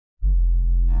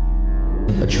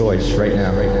a choice right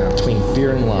now, between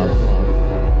fear and love.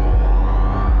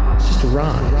 It's just a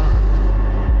rock.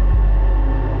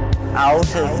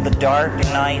 Out of the dark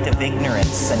night of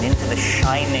ignorance and into the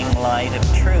shining light of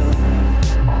truth.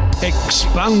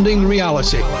 Expanding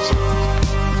reality.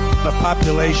 A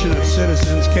population of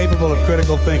citizens capable of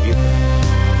critical thinking.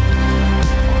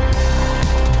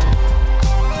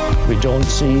 We don't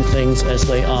see things as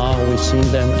they are, we see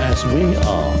them as we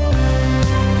are.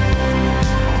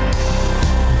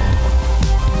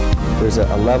 There's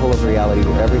a level of reality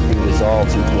where everything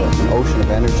dissolves into an ocean of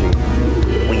energy.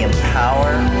 We empower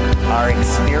our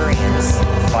experience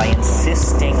by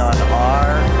insisting on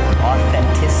our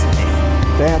authenticity.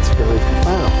 That's very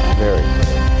profound. Very.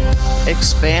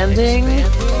 Expanding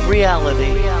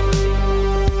reality.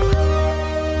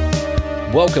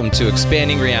 Welcome to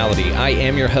Expanding Reality. I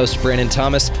am your host, Brandon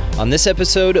Thomas. On this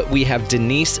episode, we have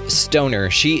Denise Stoner.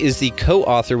 She is the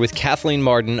co-author with Kathleen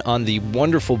Marden on the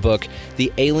wonderful book,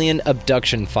 The Alien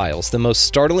Abduction Files, the most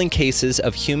startling cases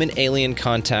of human-alien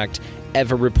contact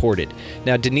ever reported.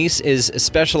 Now, Denise is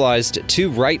specialized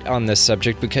to write on this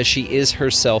subject because she is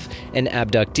herself an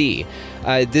abductee.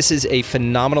 This is a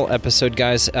phenomenal episode,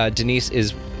 guys. Denise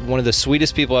is one of the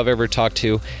sweetest people I've ever talked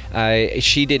to.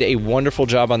 She did a wonderful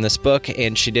job on this book,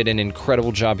 and she did an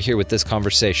incredible job here with this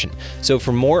conversation. So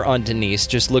for more on Denise,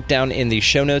 just look down in the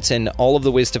show notes, and all of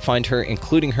the ways to find her,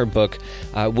 including her book,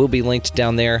 will be linked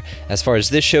down there. As far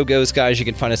as this show goes, guys, you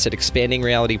can find us at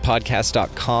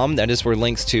expandingrealitypodcast.com. That is where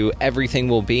links to everything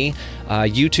will be.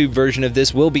 YouTube version of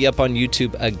this will be up on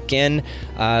YouTube again.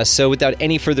 So without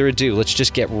any further ado, let's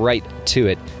just get right to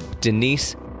it.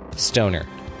 Denise Stoner.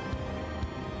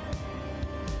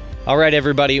 All right,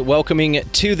 everybody, welcoming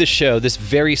to the show, this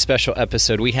very special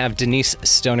episode. We have Denise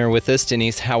Stoner with us.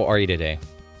 Denise, how are you today?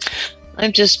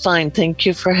 I'm just fine. Thank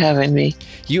you for having me.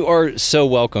 You are so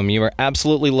welcome. You are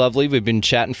absolutely lovely. We've been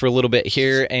chatting for a little bit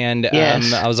here, and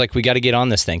yes. I was like, we got to get on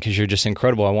this thing because you're just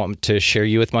incredible. I want to share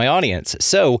you with my audience.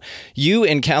 So you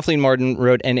and Kathleen Marden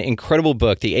wrote an incredible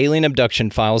book, The Alien Abduction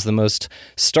Files, the most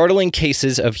startling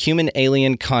cases of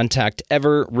human-alien contact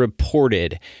ever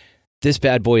reported. This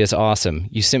bad boy is awesome.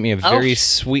 You sent me a very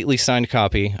sweetly signed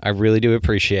copy. I really do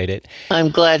appreciate it. I'm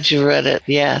glad you read it.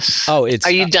 Yes. Oh, it's.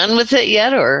 Are you done with it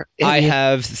yet, or? I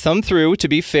have thumbed through, to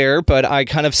be fair, but I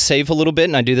kind of save a little bit,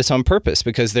 and I do this on purpose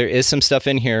because there is some stuff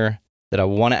in here that I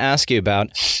want to ask you about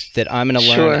that I'm going to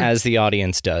learn as the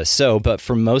audience does. So, but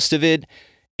for most of it,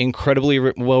 incredibly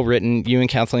well written. You and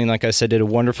Kathleen, like I said, did a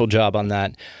wonderful job on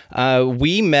that.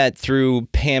 We met through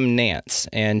Pam Nance,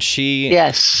 and she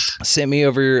sent me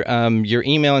over your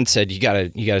email and said, you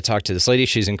gotta talk to this lady.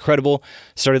 She's incredible.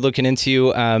 Started looking into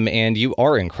you, and you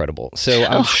are incredible. So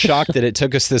I'm shocked that it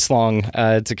took us this long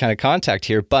to kind of contact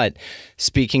here. But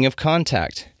speaking of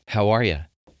contact, how are you?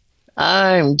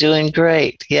 I'm doing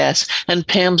great, yes. And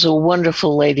Pam's a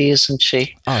wonderful lady, isn't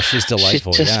she? Oh, she's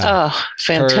delightful, she's just,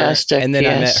 fantastic. And then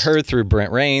I met her through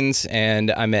Brent Rains,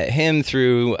 and I met him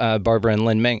through Barbara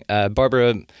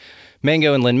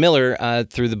Mango and Lynn Miller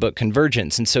through the book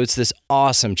Convergence. And so it's this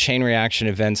awesome chain reaction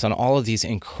events on all of these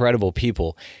incredible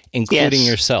people, including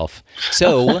yourself.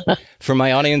 So for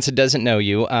my audience that doesn't know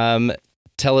you,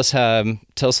 tell us a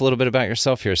little bit about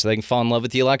yourself here so they can fall in love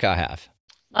with you like I have.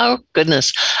 Oh,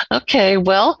 goodness. Okay,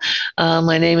 well,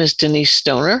 my name is Denise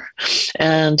Stoner,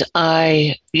 and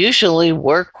I usually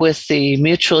work with the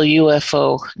Mutual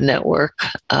UFO Network,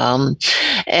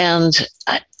 and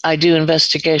I do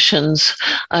investigations.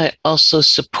 I also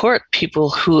support people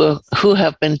who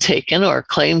have been taken or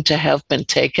claim to have been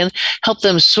taken, help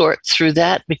them sort through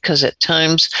that because at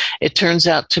times it turns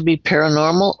out to be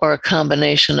paranormal or a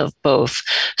combination of both.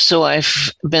 So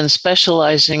I've been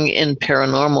specializing in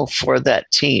paranormal for that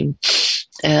team.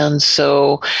 And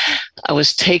so I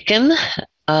was taken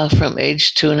from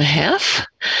age 2.5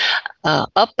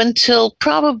 up until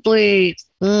probably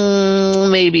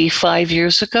maybe 5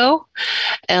 years ago.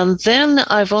 And then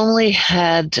I've only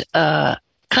had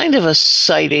kind of a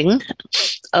sighting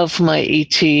of my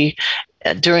ET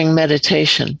during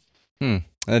meditation.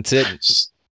 That's it?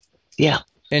 Yeah.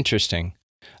 Interesting.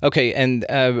 Okay, and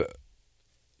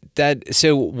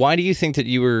so why do you think that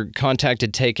you were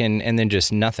contacted, taken, and then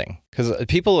just nothing? Because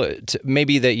people,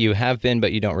 maybe that you have been,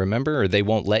 but you don't remember, or they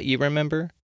won't let you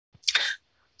remember?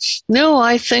 No,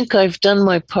 I think I've done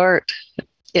my part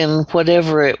in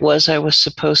whatever it was I was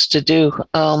supposed to do.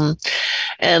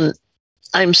 And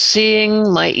I'm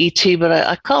seeing my ET, but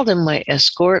I called him my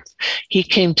escort. He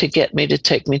came to get me to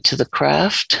take me to the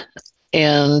craft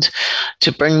and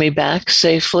to bring me back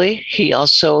safely. He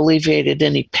also alleviated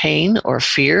any pain or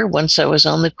fear once I was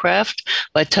on the craft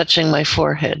by touching my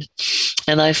forehead.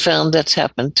 And I found that's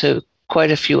happened to quite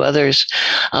a few others.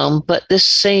 But this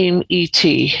same ET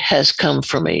has come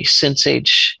for me since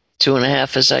age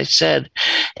 2.5, as I said.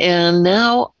 And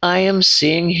now I am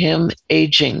seeing him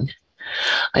aging.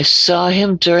 I saw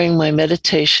him during my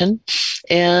meditation,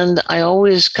 and I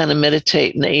always kind of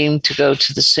meditate and aim to go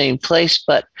to the same place,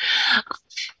 but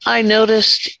I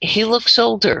noticed he looks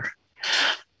older.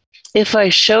 If I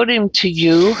showed him to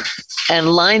you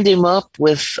and lined him up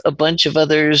with a bunch of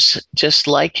others just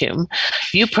like him,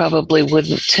 you probably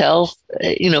wouldn't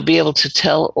be able to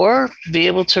tell or be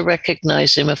able to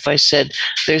recognize him if I said,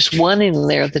 there's one in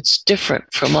there that's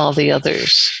different from all the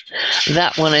others.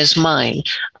 That one is mine.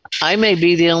 I may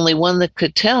be the only one that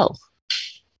could tell.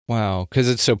 Wow, because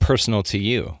it's so personal to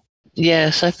you.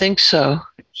 Yes, I think so.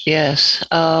 Yes.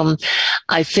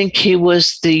 I think he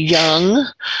was the young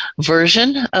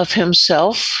version of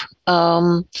himself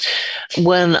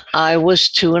when I was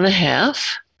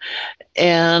 2.5.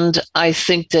 And I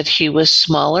think that he was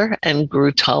smaller and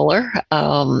grew taller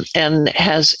and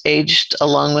has aged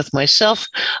along with myself,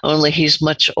 only he's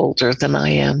much older than I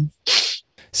am.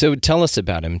 So tell us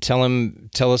about him.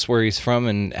 Tell us where he's from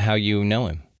and how you know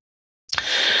him.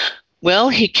 Well,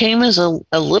 he came as a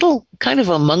little kind of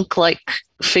a monk-like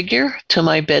figure to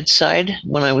my bedside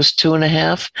when I was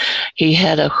 2.5. He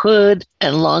had a hood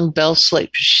and long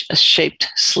bell-shaped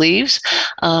sleeves.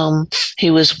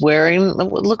 He was wearing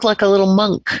what looked like a little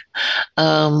monk,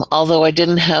 although I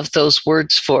didn't have those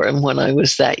words for him when I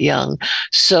was that young.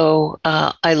 So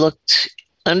I looked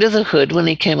under the hood when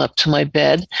he came up to my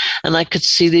bed, and I could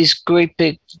see these great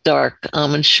big dark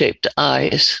almond-shaped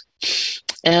eyes.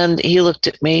 And he looked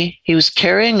at me. He was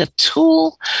carrying a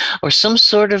tool or some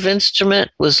sort of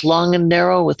instrument, was long and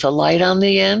narrow with a light on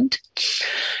the end.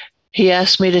 He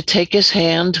asked me to take his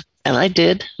hand, and I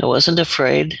did. I wasn't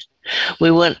afraid.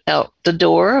 We went out the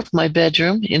door of my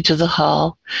bedroom into the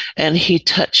hall, and he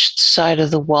touched the side of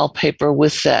the wallpaper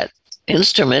with that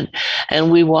instrument,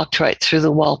 and we walked right through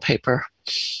the wallpaper.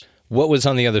 What was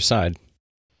on the other side?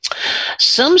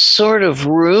 Some sort of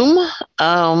room,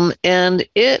 and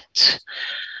it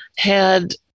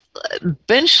had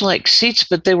bench-like seats,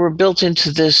 but they were built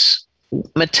into this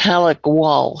metallic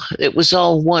wall. It was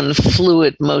all one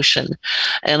fluid motion,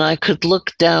 and I could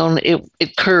look down.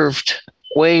 It curved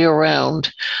way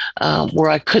around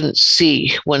where I couldn't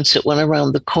see once it went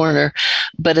around the corner.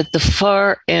 But at the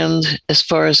far end, as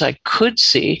far as I could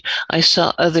see, I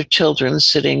saw other children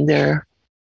sitting there.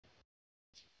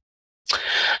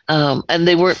 And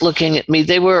they weren't looking at me.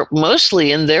 They were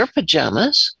mostly in their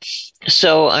pajamas.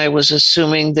 So I was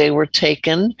assuming they were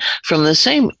taken from the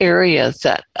same area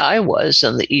that I was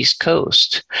on the East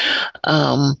Coast.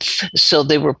 So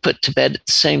they were put to bed at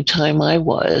the same time I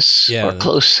was, or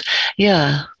close.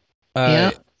 Yeah.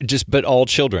 But all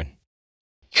children.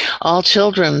 All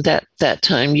children that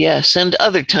time, yes. And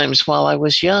other times while I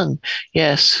was young,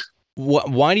 yes.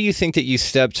 Why do you think that you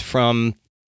stepped from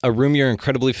a room you're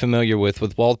incredibly familiar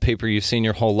with wallpaper you've seen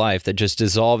your whole life, that just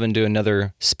dissolve into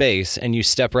another space, and you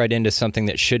step right into something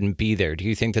that shouldn't be there? Do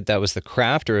you think that was the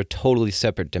craft or a totally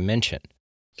separate dimension?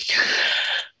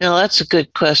 Now, that's a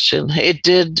good question. It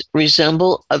did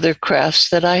resemble other crafts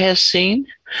that I have seen,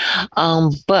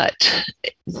 but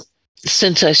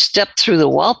since I stepped through the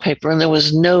wallpaper and there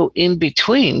was no in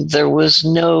between, there was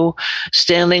no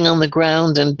standing on the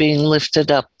ground and being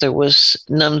lifted up. There was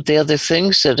none of the other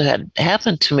things that had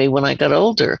happened to me when I got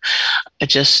older. I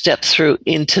just stepped through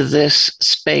into this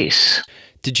space.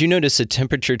 Did you notice a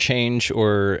temperature change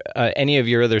or any of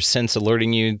your other sense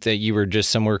alerting you that you were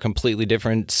just somewhere completely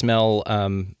different? Smell,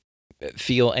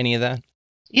 feel any of that?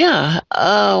 Yeah,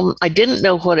 I didn't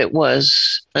know what it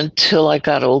was until I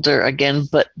got older again,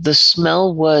 but the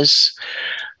smell was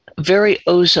very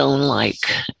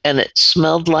ozone-like, and it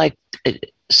smelled like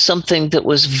something that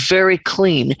was very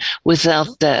clean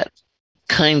without that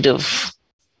kind of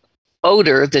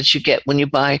odor that you get when you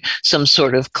buy some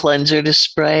sort of cleanser to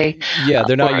spray. Yeah,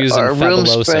 they're not using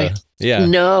Fabulosa. Spray. Yeah.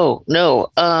 No.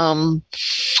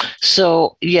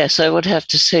 So yes, I would have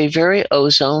to say very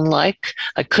ozone-like.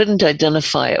 I couldn't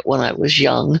identify it when I was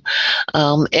young.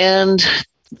 And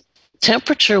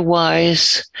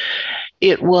temperature-wise,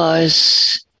 it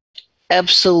was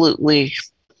absolutely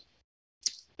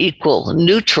equal,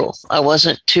 neutral. I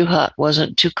wasn't too hot,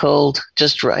 wasn't too cold,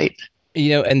 just right.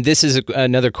 And this is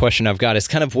another question I've got, is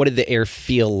kind of, what did the air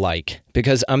feel like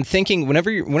Because I'm thinking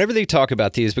whenever they talk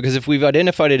about these, because if we've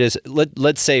identified it as,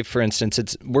 let's say, for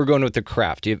instance, we're going with the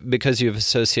craft, because you've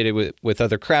associated with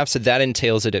other crafts, that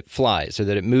entails that it flies or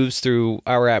that it moves through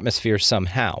our atmosphere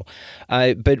somehow.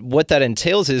 But what that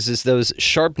entails is those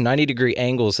sharp 90-degree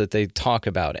angles that they talk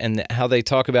about, and how they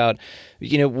talk about,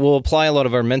 we'll apply a lot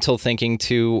of our mental thinking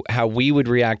to how we would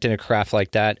react in a craft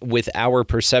like that with our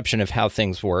perception of how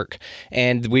things work.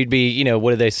 And we'd be,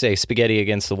 what do they say? Spaghetti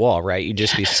against the wall, right? You'd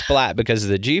just be splat because of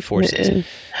the G-forces.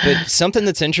 But something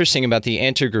that's interesting about the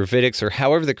antigravitics, or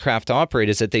however the craft operate,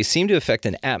 is that they seem to affect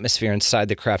an atmosphere inside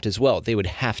the craft as well. They would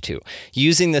have to.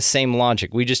 Using the same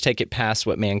logic, we just take it past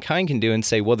what mankind can do and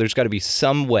say, well, there's got to be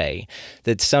some way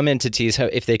that some entities,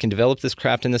 if they can develop this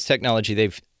craft and this technology,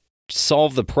 they've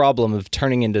solve the problem of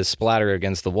turning into splatter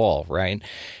against the wall, right?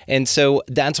 And so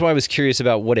that's why I was curious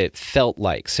about what it felt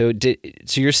like. So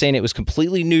you're saying it was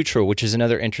completely neutral, which is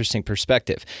another interesting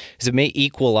perspective, because it may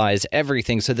equalize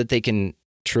everything so that they can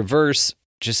traverse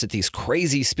just at these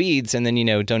crazy speeds, and then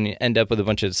don't end up with a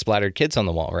bunch of splattered kids on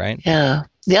the wall, right? Yeah,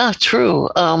 true.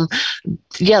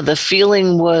 The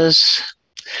feeling was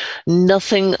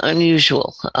nothing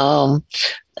unusual. I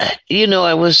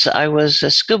was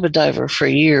a scuba diver for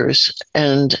years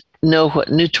and know what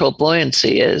neutral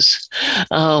buoyancy is.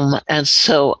 And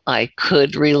so I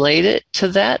could relate it to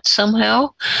that somehow.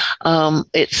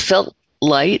 It felt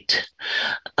light.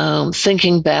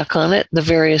 Thinking back on it, the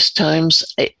various times,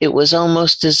 it was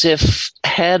almost as if,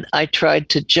 had I tried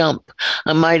to jump,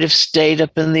 I might have stayed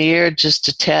up in the air just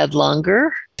a tad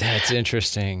longer. That's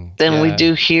interesting. Than we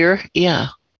do here. Yeah.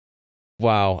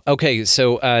 Wow. Okay.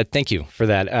 So thank you for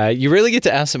that. You really get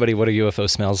to ask somebody what a UFO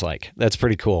smells like. That's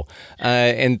pretty cool.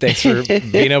 And thanks for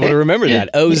being able to remember that.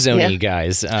 Ozone-y,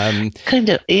 guys. Kind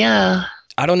of, yeah.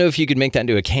 I don't know if you could make that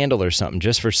into a candle or something,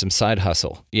 just for some side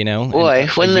hustle, Boy,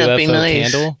 wouldn't that be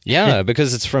nice? Candle? Yeah,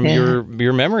 because it's from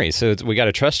your memory, so we got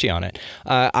to trust you on it.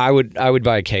 I would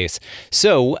buy a case.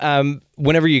 So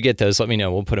whenever you get those, let me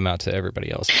know. We'll put them out to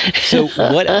everybody else. So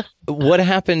what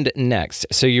happened next?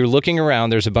 So you're looking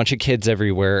around. There's a bunch of kids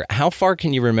everywhere. How far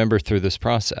can you remember through this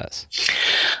process?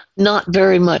 Not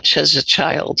very much as a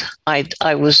child.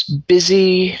 I was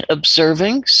busy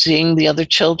observing, seeing the other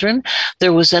children.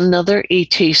 There was another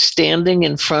ET standing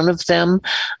in front of them,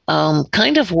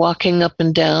 kind of walking up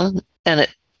and down, and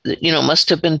it, must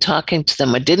have been talking to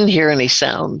them. I didn't hear any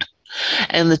sound.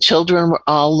 And the children were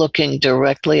all looking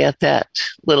directly at that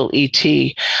little ET.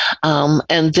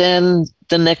 And then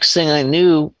the next thing I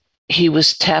knew, he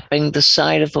was tapping the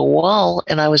side of the wall,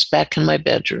 and I was back in my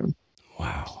bedroom.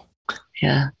 Wow.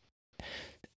 Yeah.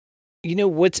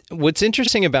 What's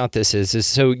interesting about this is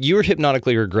so you were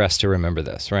hypnotically regressed to remember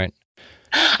this, right?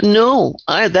 No,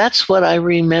 that's what I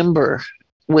remember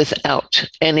without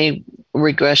any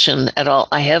regression at all.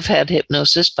 I have had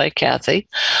hypnosis by Kathy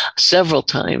several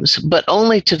times, but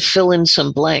only to fill in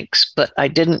some blanks. But I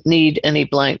didn't need any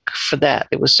blank for that.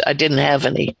 I didn't have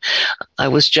any. I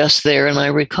was just there, and I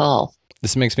recall.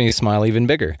 This makes me smile even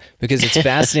bigger, because it's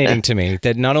fascinating to me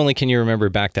that not only can you remember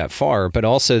back that far, but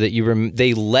also that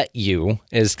they let you,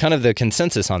 is kind of the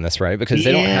consensus on this, right? Because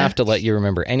they don't have to let you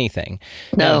remember anything.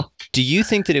 No. Now, do you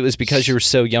think that it was because you were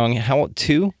so young? How old?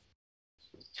 2?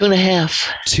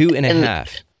 2.5.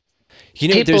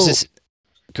 2.5. There's this.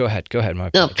 Go ahead. My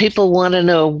no, people want to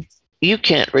know, you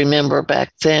can't remember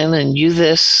back then, and you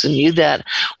this and you that.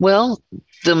 Well,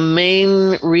 the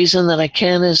main reason that I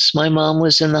can is my mom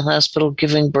was in the hospital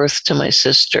giving birth to my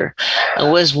sister.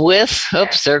 I was with,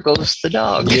 there goes the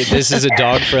dog. This is a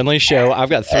dog-friendly show.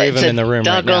 I've got 3 of them in the room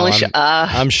right now.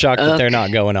 I'm shocked that they're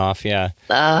not going off. Yeah.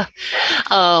 But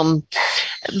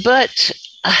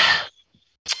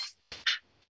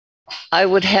I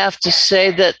would have to say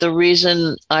that the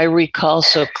reason I recall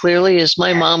so clearly is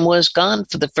my mom was gone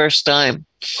for the first time.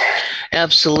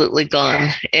 Absolutely gone.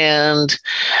 And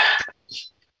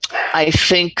I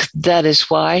think that is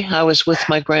why I was with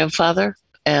my grandfather,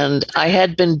 and I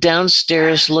had been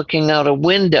downstairs looking out a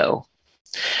window,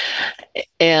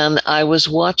 and I was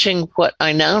watching what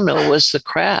I now know was the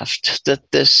craft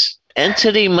that this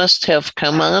entity must have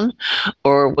come on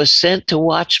or was sent to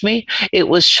watch me. It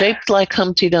was shaped like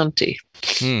Humpty Dumpty,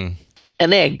 an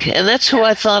egg, and that's who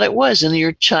I thought it was. In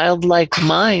your childlike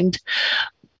mind,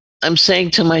 I'm saying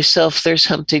to myself, there's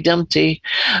Humpty Dumpty.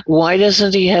 Why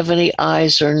doesn't he have any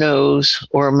eyes or nose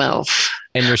or mouth?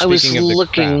 And you're speaking of the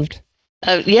craft.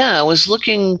 I was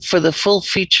looking for the full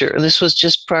feature. And this was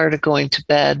just prior to going to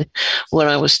bed when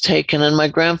I was taken. And my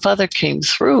grandfather came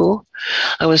through.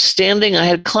 I was standing. I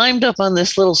had climbed up on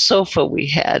this little sofa we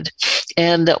had.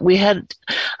 And we had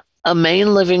a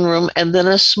main living room and then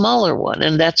a smaller one.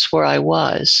 And that's where I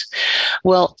was.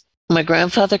 Well, my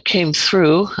grandfather came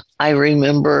through. I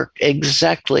remember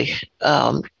exactly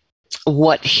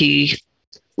what he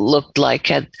looked like.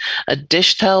 Had a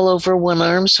dish towel over one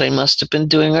arm, so he must have been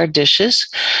doing our dishes,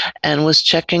 and was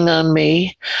checking on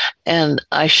me. And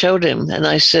I showed him, and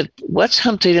I said, "What's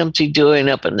Humpty Dumpty doing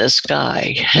up in the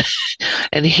sky?"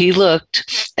 And he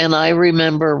looked, and I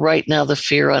remember right now the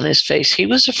fear on his face. He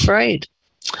was afraid.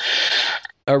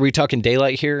 Are we talking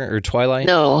daylight here or twilight?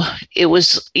 No, it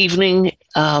was evening.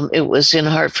 It was in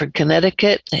Hartford,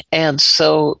 Connecticut, and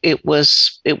so it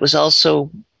was also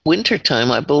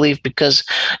wintertime, I believe, because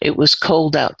it was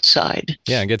cold outside.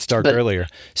 Yeah, it gets dark earlier.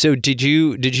 So did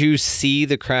you see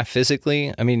the craft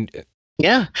physically? I mean,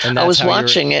 yeah, I was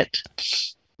watching it.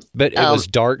 But it was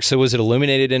dark, so was it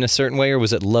illuminated in a certain way, or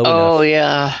was it low enough? Oh,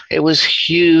 yeah. It was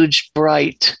huge,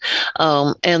 bright.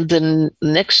 And then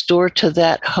next door to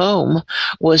that home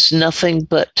was nothing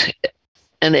but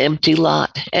an empty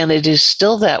lot. And it is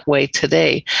still that way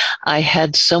today. I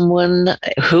had someone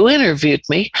who interviewed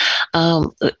me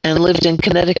and lived in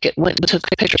Connecticut, went and took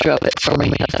a picture of it for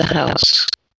me of the house.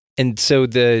 And so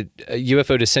the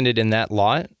UFO descended in that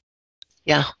lot?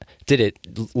 Yeah. Did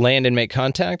it land and make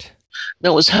contact?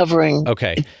 No, it was hovering.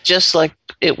 Okay. Just like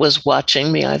it was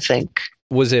watching me, I think.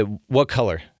 Was it what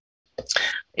color?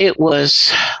 It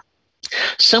was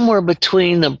somewhere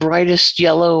between the brightest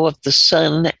yellow of the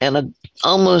sun and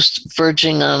almost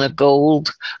verging on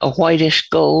a whitish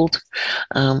gold.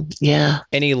 Yeah.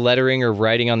 Any lettering or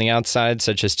writing on the outside,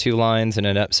 such as 2 lines and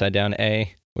an upside down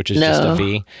A, which is just a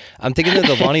V? I'm thinking of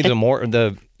the Lonnie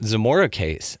the Zamora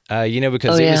case,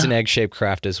 because it was an egg-shaped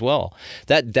craft as well.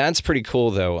 That's pretty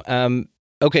cool, though.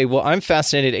 Okay, well, I'm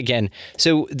fascinated again.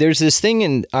 So there's this thing,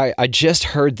 and I just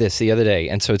heard this the other day,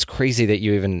 and so it's crazy that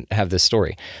you even have this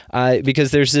story, because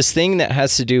there's this thing that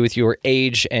has to do with your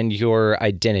age and your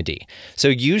identity. So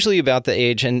usually about the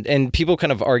age, and people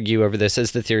kind of argue over this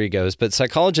as the theory goes, but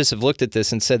psychologists have looked at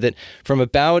this and said that from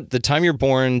about the time you're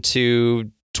born to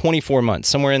 24 months,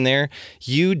 somewhere in there,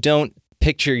 you don't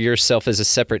picture yourself as a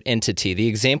separate entity. The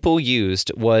example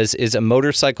used is a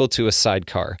motorcycle to a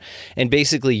sidecar. And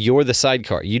basically, you're the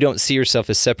sidecar. You don't see yourself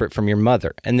as separate from your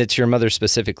mother, and it's your mother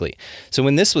specifically. So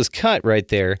when this was cut right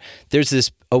there, there's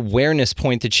this awareness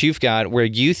point that you've got where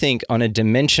you think on a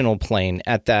dimensional plane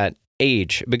at that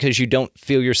age, because you don't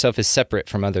feel yourself as separate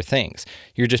from other things.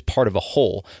 You're just part of a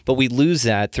whole. But we lose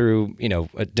that through,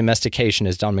 domestication,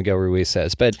 as Don Miguel Ruiz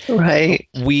says. But right.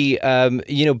 We,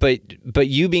 but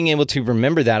you being able to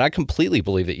remember that, I completely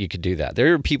believe that you could do that.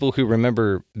 There are people who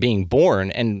remember being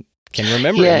born and can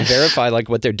remember and verify like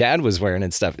what their dad was wearing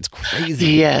and stuff. It's crazy.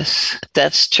 Yes,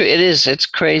 that's true. It is. It's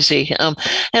crazy.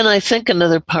 And I think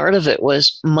another part of it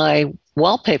was my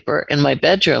wallpaper in my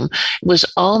bedroom was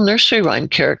all nursery rhyme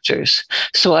characters.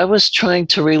 So I was trying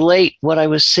to relate what I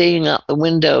was seeing out the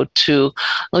window to,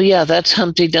 oh yeah, that's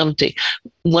Humpty Dumpty.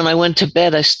 When I went to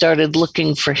bed, I started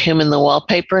looking for him in the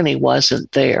wallpaper and he wasn't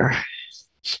there.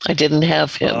 I didn't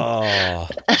have him. Oh,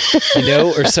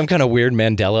 or some kind of weird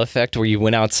Mandela effect where you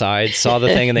went outside, saw the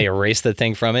thing, and they erased the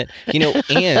thing from it.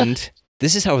 And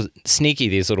this is how sneaky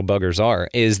these little buggers are,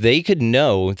 is they could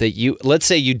know that let's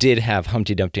say you did have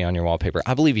Humpty Dumpty on your wallpaper.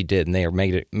 I believe you did, and they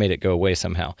made it go away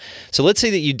somehow. So let's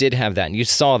say that you did have that, and you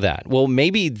saw that. Well,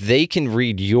 maybe they can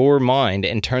read your mind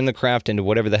and turn the craft into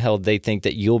whatever the hell they think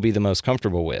that you'll be the most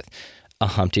comfortable with. A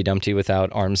Humpty Dumpty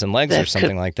without arms and legs or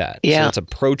something like that. Yeah. So it's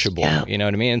approachable, you know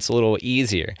what I mean? It's a little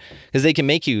easier because they can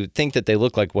make you think that they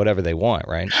look like whatever they want,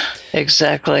 right?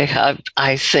 Exactly.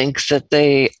 I think that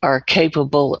they are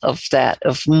capable of that,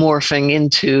 of morphing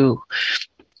into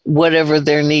whatever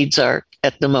their needs are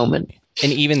at the moment.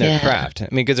 And even their craft. I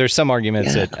mean, because there's some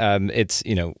arguments that it's,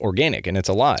 organic and it's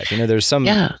alive. There's some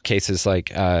cases like,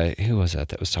 who was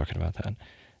that was talking about that?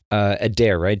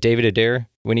 Adair, right? David Adair,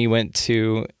 when he went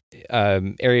to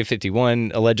Area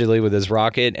 51 allegedly with his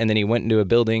rocket, and then he went into a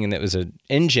building and it was an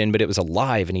engine, but it was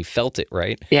alive and he felt it,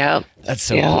 right? Yeah. That's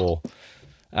so cool.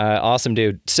 Awesome,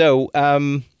 dude. So,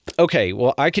 okay,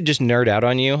 well, I could just nerd out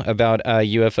on you about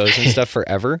UFOs and stuff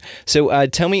forever. So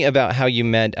tell me about how you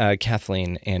met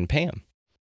Kathleen and Pam.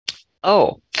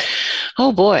 Oh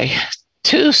boy.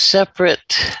 2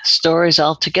 separate stories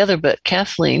altogether, but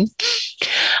Kathleen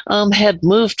had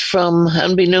moved from,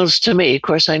 unbeknownst to me, of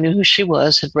course I knew who she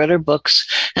was, had read her books,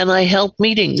 and I held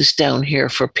meetings down here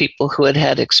for people who had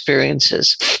had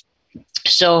experiences.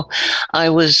 So I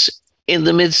was in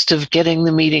the midst of getting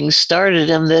the meeting started,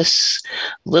 and this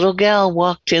little gal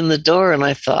walked in the door, and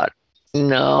I thought,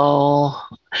 no,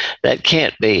 that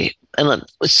can't be. And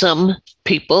some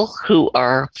people who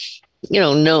are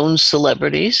known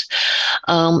celebrities,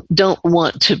 don't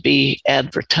want to be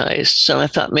advertised. So I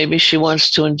thought maybe she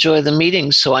wants to enjoy the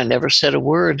meeting. So I never said a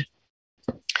word.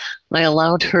 I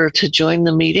allowed her to join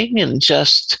the meeting and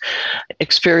just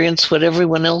experience what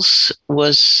everyone else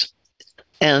was.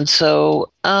 And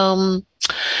so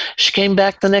she came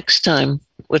back the next time,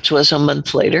 which was a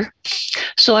month later.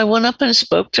 So I went up and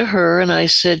spoke to her and I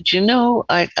said,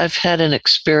 I've had an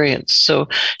experience. So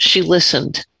she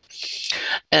listened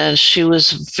and she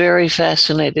was very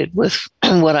fascinated with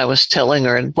what I was telling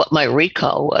her and what my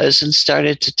recall was and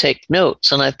started to take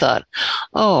notes. And I thought,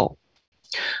 oh,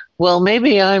 well,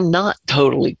 maybe I'm not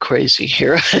totally crazy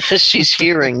here. She's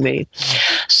hearing me.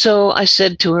 So I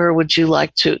said to her, would you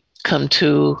like to come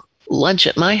to lunch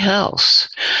at my house?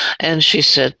 And she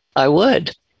said, I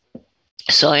would.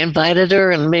 So I invited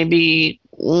her, and maybe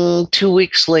 2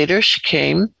 weeks later, she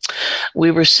came.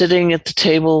 We were sitting at the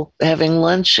table having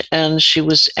lunch, and she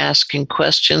was asking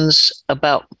questions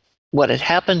about what had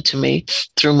happened to me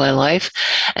through my life.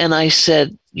 And I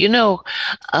said,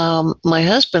 my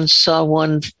husband saw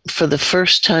one for the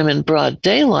first time in broad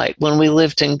daylight when we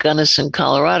lived in Gunnison,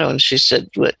 Colorado. And she said,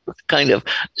 what kind of,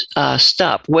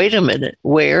 stop, wait a minute,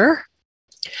 where?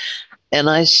 And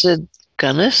I said,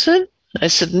 Gunnison? I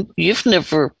said, you've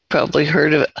never probably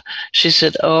heard of it. She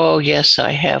said, oh, yes,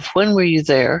 I have. When were you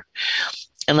there?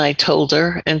 And I told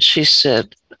her, and she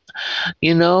said,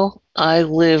 I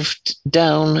lived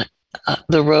down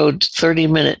the road 30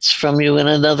 minutes from you in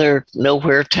another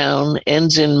nowhere town,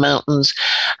 ends in mountains,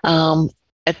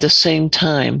 at the same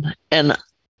time. And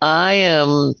I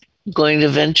am going to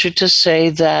venture to say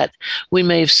that we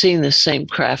may have seen the same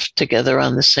craft together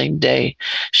on the same day.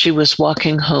 She was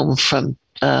walking home from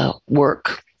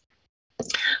work.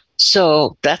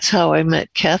 So that's how I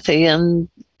met Kathy. And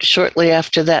shortly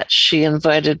after that, she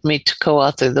invited me to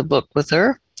co-author the book with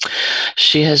her.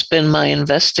 She has been my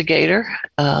investigator,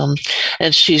 and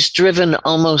she's driven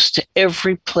almost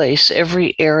every place,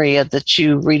 every area that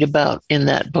you read about in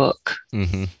that book.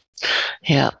 Mm-hmm.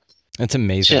 Yeah. That's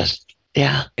amazing.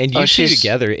 Yeah. And you two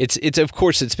together, it's of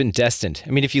course, it's been destined. I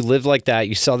mean, if you live like that,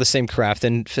 you saw the same craft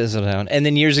and fizzled out. And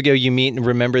then years ago, you meet and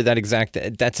remember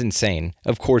that's insane.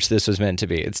 Of course, this was meant to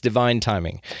be. It's divine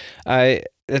timing.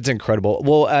 That's incredible.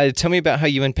 Well, tell me about how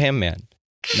you and Pam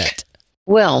met.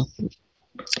 Well,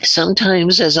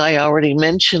 sometimes, as I already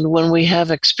mentioned, when we have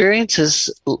experiences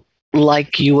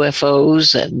like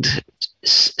UFOs and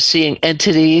seeing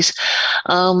entities,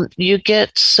 you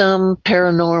get some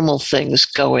paranormal things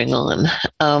going on.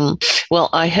 Well,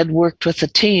 I had worked with a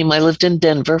team. I lived in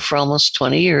Denver for almost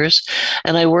 20 years,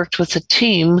 and I worked with a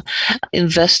team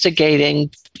investigating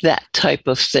that type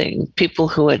of thing, people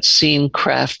who had seen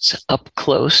crafts up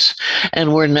close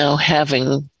and were now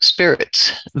having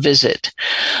spirits visit.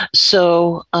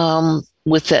 So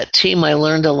with that team, I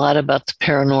learned a lot about the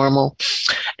paranormal,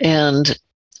 and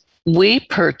we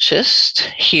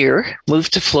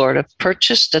moved to Florida,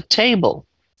 purchased a table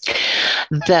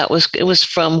it was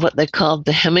from what they called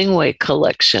the Hemingway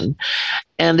collection,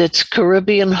 and it's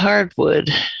Caribbean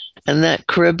hardwood. And that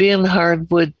Caribbean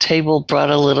hardwood table brought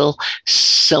a little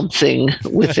something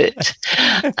with it.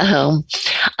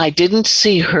 I didn't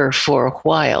see her for a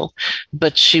while,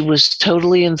 but she was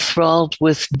totally enthralled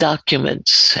with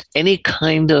documents, any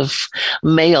kind of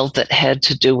mail that had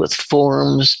to do with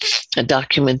forms and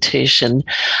documentation.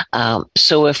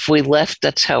 So if we left,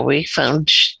 that's how we found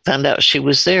out she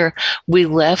was there. We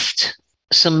left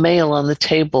some mail on the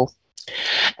table.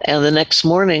 And the next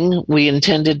morning, we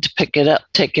intended to pick it up,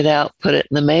 take it out, put it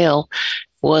in the mail.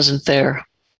 It wasn't there.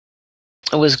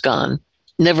 It was gone.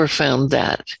 Never found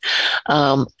that.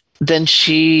 Then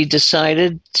she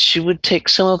decided she would take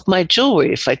some of my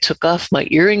jewelry. If I took off my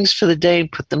earrings for the day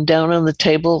and put them down on the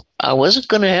table, I wasn't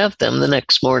going to have them the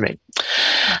next morning.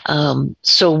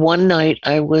 So one night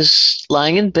I was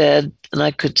lying in bed and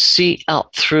I could see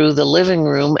out through the living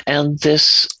room, and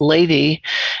this lady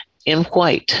in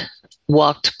white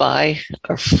walked by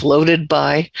or floated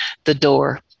by the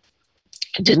door.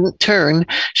 Didn't turn.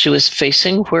 She was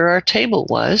facing where our table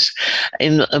was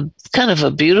in a kind of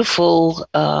a beautiful,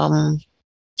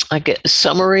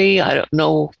 summery, I don't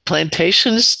know,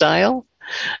 plantation style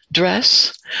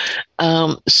dress.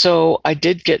 So I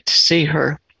did get to see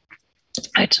her.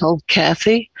 I told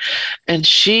Kathy, and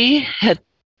she had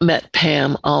met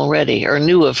Pam already or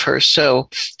knew of her, so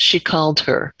she called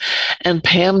her. And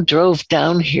Pam drove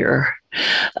down here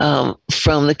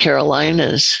from the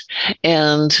Carolinas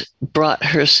and brought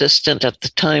her assistant at the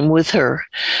time with her.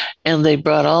 And they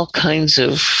brought all kinds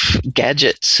of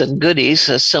gadgets and goodies,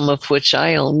 some of which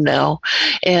I own now.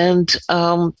 And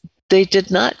they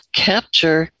did not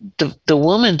capture the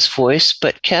woman's voice,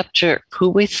 but capture who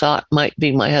we thought might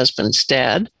be my husband's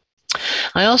dad.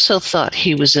 I also thought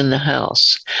he was in the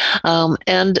house.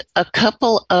 And a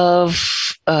couple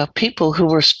of people who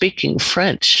were speaking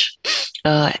French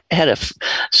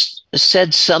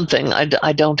said something.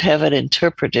 I don't have it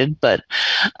interpreted, but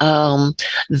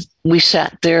we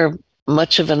sat there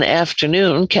much of an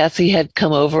afternoon. Kathy had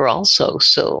come over also.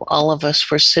 So all of us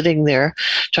were sitting there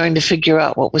trying to figure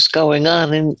out what was going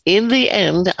on. And in the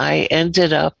end, I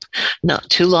ended up not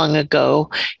too long ago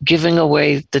giving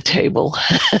away the table.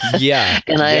 Yeah.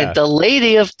 And the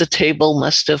lady of the table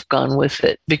must have gone with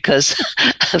it because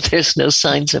there's no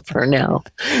signs of her now.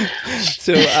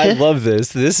 So I love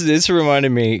this. This reminded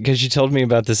me, because you told me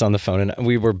about this on the phone, and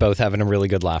we were both having a really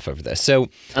good laugh over this. So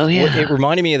it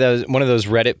reminded me of one of those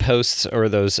Reddit posts or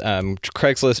those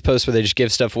Craigslist posts where they just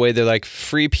give stuff away. They're like,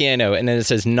 free piano, and then it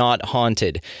says not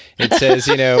haunted. It says,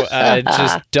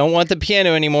 just don't want the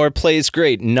piano anymore. Plays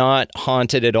great, not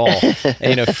haunted at all.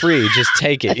 And, free, just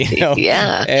take it.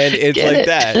 Yeah, and it's like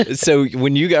that. So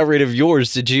when you got rid of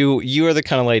yours, you are the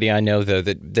kind of lady I know though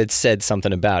that said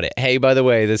something about it. Hey, by the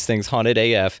way, this thing's haunted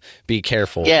AF. Be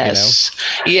careful. Yes,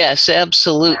 yes,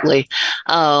 absolutely.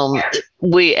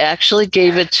 We actually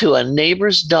gave it to a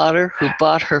neighbor's daughter who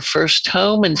bought her first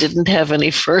home and didn't have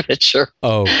any furniture.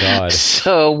 Oh, God.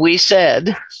 So we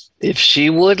said, if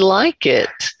she would like it,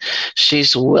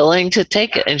 she's willing to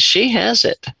take it, and she has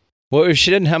it. Well, if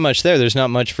she didn't have much there's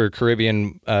not much for a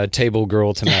Caribbean table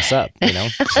girl to mess up,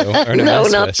 So, or to no,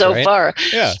 mess not with, so right? far.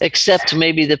 Yeah. Except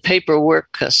maybe the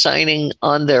paperwork signing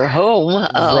on their home.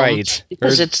 Right.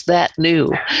 Because it's that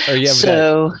new. Or you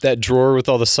have that drawer with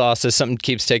all the sauces. Something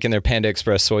keeps taking their Panda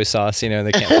Express soy sauce, and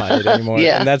they can't find it anymore.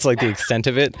 Yeah. And that's like the extent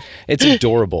of it. It's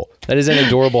adorable. That is an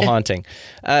adorable haunting.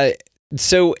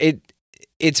 So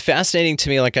it's fascinating to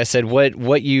me, like I said,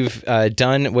 what you've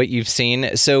done, what you've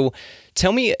seen. So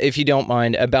tell me, if you don't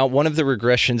mind, about one of the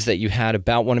regressions that you had,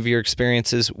 about one of your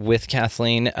experiences with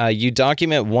Kathleen. You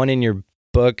document one in your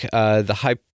book, the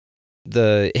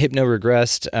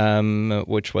hypno-regressed,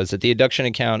 which was it, the Abduction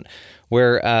account,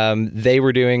 where they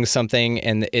were doing something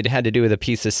and it had to do with a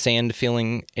piece of sand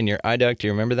feeling in your eye duct. Do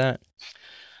you remember that?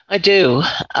 I do.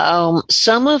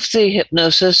 Some of the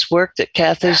hypnosis work that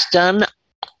Kathy's done,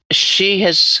 she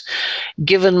has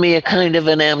given me a kind of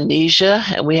an amnesia,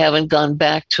 and we haven't gone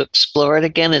back to explore it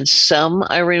again. And some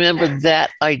I remember that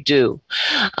I do.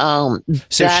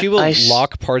 So she will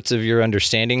lock parts of your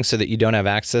understanding so that you don't have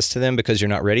access to them because you're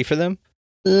not ready for them?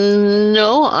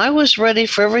 No, I was ready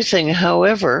for everything.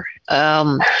 However,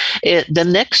 the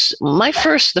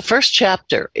first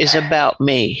chapter is about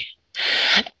me.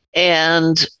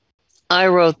 And I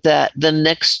wrote that the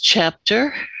next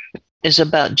chapter is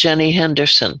about Jenny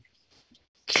Henderson.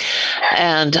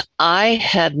 And I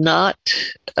had not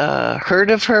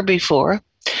heard of her before,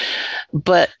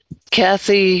 but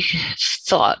Kathy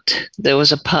thought there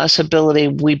was a possibility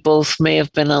we both may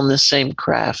have been on the same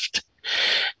craft.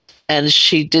 And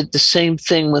she did the same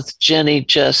thing with Jenny,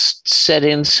 just set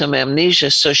in some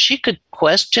amnesia so she could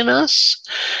question us,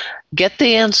 get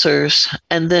the answers,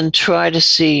 and then try to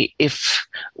see if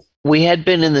we had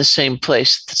been in the same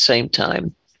place at the same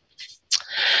time.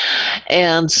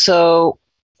 And so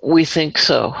we think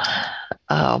so.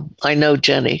 I know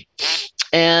Jenny,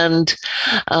 and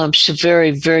she's a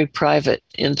very, very private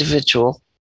individual.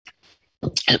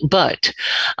 But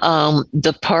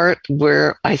the part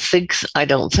where I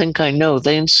don't think I know,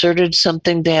 they inserted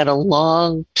something. They had a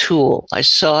long tool. I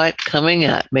saw it coming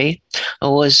at me. I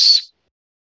was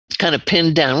kind of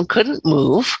pinned down, couldn't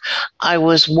move. I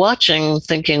was watching,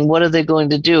 thinking, what are they going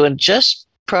to do? And just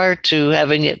prior to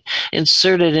having it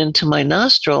inserted into my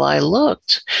nostril, I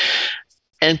looked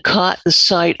and caught the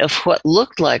sight of what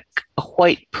looked like a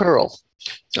white pearl,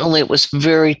 only it was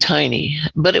very tiny,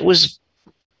 but it was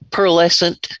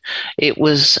pearlescent. It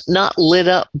was not lit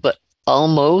up, but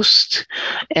almost,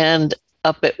 and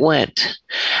up it went.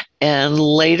 And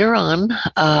later on,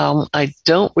 I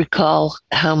don't recall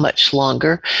how much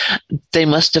longer, they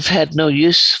must have had no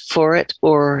use for it,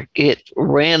 or it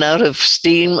ran out of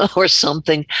steam or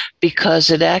something,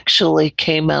 because it actually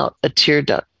came out a tear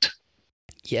duct.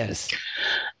 Yes.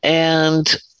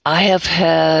 And I have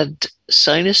had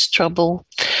sinus trouble,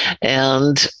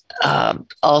 and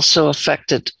also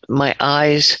affected my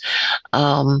eyes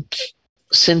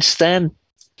since then.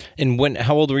 And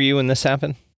how old were you when this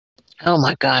happened? Oh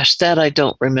my gosh, that I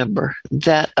don't remember.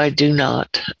 That I do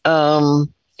not.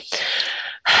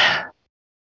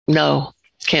 No,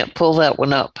 can't pull that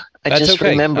one up. I That's just okay.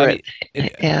 remember I mean,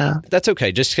 Yeah. That's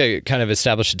okay. Just to kind of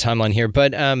establish a timeline here.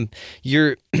 But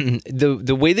you're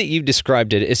the way that you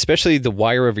described it, especially the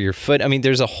wire over your foot. I mean,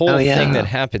 there's a whole thing that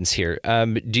happens here.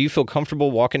 Do you feel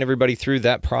comfortable walking everybody through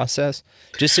that process,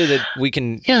 just so that we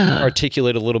can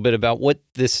articulate a little bit about what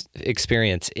this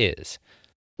experience is?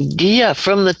 Yeah,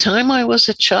 from the time I was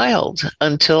a child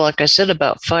until, like I said,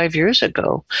 about 5 years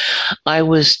ago, I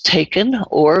was taken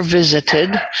or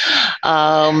visited,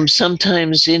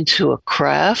 sometimes into a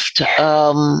craft.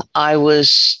 I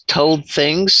was told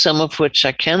things, some of which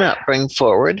I cannot bring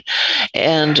forward.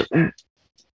 And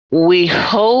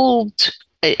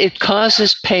it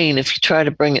causes pain if you try to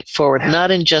bring it forward,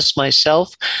 not in just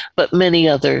myself, but many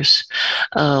others.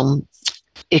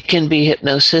 It can be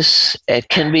hypnosis. It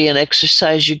can be an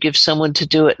exercise you give someone to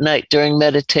do at night during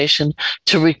meditation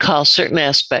to recall certain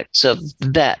aspects of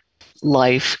that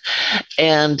life.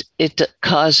 And it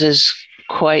causes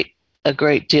quite a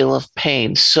great deal of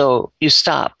pain. So you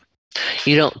stop.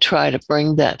 You don't try to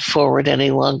bring that forward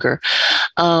any longer.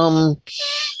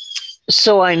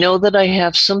 So I know that I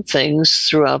have some things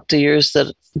throughout the years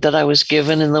that I was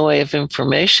given in the way of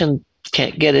information.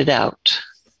 Can't get it out.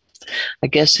 I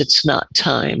guess it's not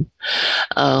time.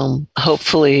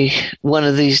 Hopefully, one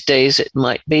of these days it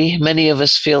might be. Many of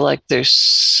us feel like there's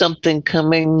something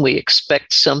coming. We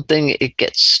expect something. It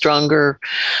gets stronger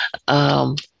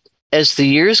as the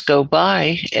years go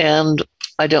by, and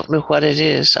I don't know what it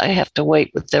is. I have to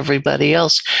wait with everybody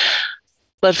else.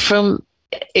 But from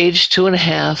age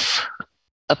 2.5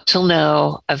 up till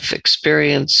now, I've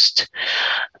experienced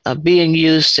being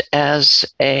used as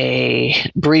a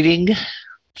breeding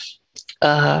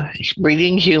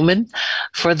human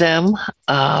for them.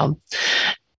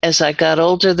 As I got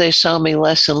older, they saw me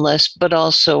less and less, but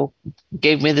also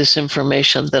gave me this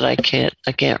information that I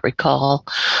can't recall.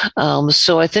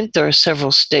 So I think there are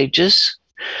several stages.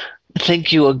 I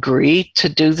think you agree to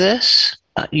do this.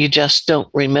 You just don't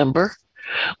remember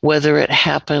whether it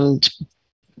happened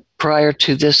prior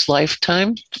to this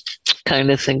lifetime. Kind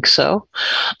of think so,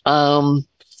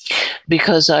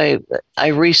 because I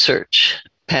research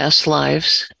past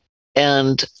lives,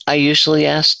 and I usually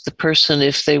ask the person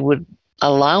if they would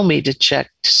allow me to check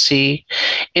to see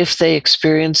if they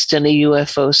experienced any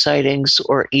UFO sightings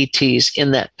or ETs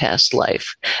in that past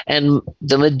life. And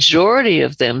the majority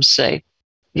of them say,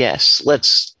 yes,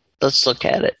 let's look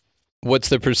at it. What's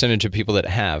the percentage of people that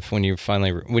have when you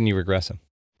regress them?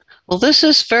 Well, this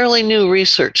is fairly new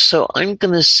research, so I'm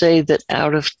going to say that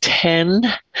out of 10,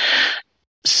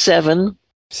 7.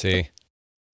 See,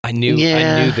 I knew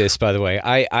this, by the way.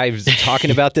 I was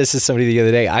talking about this to somebody the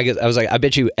other day. I was like, I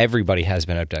bet you everybody has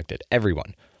been abducted.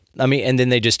 Everyone. I mean, and then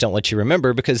they just don't let you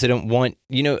remember because they don't want,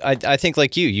 I think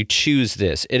like you choose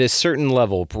this at a certain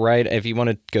level, right? If you want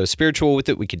to go spiritual with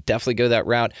it, we could definitely go that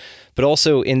route. But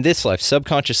also in this life,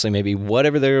 subconsciously, maybe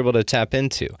whatever they're able to tap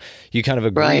into, you kind of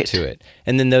agree to it.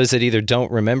 And then those that either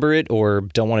don't remember it or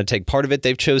don't want to take part of it,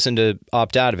 they've chosen to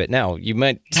opt out of it. Now, you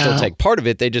might still take part of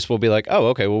it. They just will be like, oh,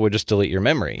 okay, well, we'll just delete your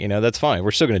memory. That's fine.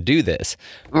 We're still going to do this.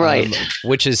 Right.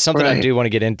 Which is something I do want to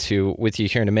get into with you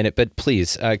here in a minute. But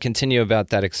please continue about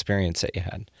that experience that you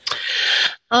had.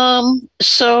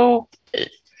 So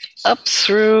up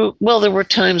through, there were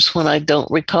times when I don't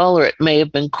recall, or it may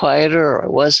have been quieter, or I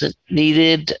wasn't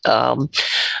needed.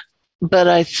 But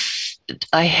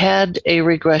I had a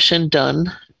regression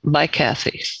done by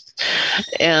Kathy,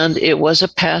 and it was a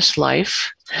past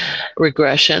life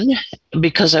regression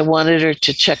because I wanted her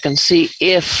to check and see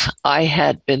if I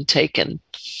had been taken.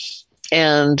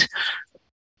 And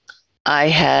I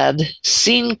had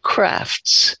seen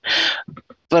crafts,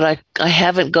 but I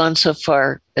haven't gone so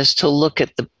far as to look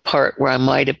at the part where I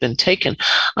might have been taken.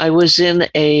 I was in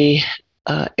a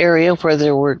area where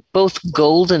there were both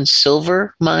gold and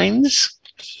silver mines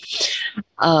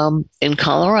in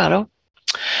Colorado,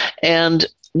 and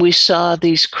we saw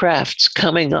these crafts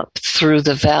coming up through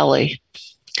the valley.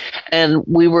 And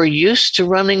we were used to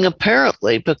running,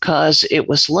 apparently, because it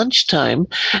was lunchtime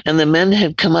and the men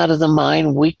had come out of the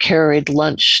mine. We carried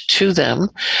lunch to them,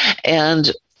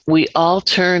 and we all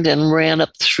turned and ran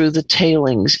up through the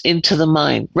tailings into the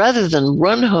mine. Rather than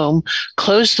run home,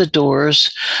 close the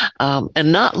doors,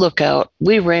 and not look out,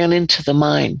 we ran into the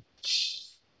mine.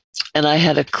 And I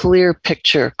had a clear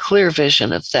picture, clear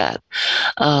vision of that.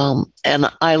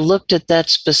 And I looked at that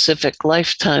specific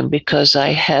lifetime because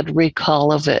I had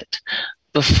recall of it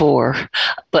before,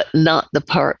 but not the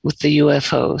part with the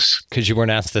UFOs. Because you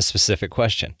weren't asked the specific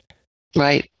question.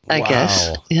 Right. I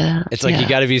guess. Yeah. It's like yeah. you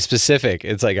got to be specific.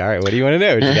 It's like, all right, what do you want to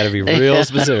know? You got to be real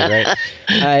specific, right?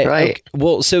 Right. Okay.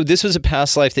 Well, so this was a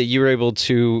past life that you were able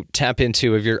to tap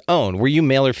into of your own. Were you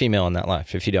male or female in that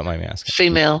life, if you don't mind me asking?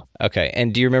 Female. Okay.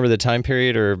 And do you remember the time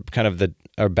period or kind of the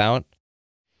about?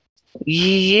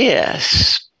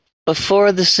 Yes.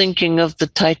 Before the sinking of the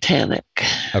Titanic.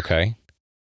 Okay.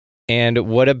 And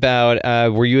what about,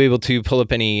 were you able to pull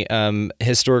up any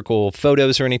historical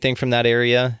photos or anything from that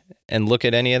area and look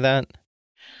at any of that?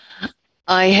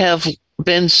 I have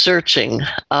been searching,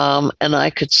 and I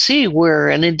could see where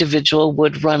an individual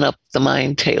would run up the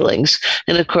mine tailings.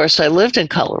 And of course, I lived in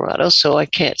Colorado, so I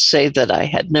can't say that I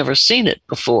had never seen it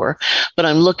before, but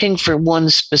I'm looking for one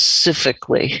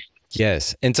specifically.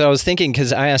 Yes. And so I was thinking,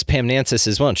 because I asked Pam Nancis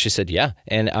as well, and she said, yeah.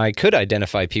 And I could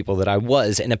identify people that I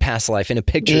was in a past life in a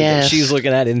picture that she's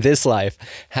looking at in this life.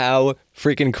 How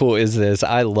freaking cool is this?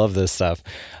 I love this stuff.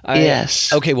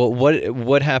 Yes. Okay, well,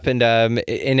 what happened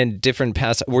in a different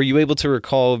past? Were you able to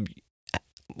recall?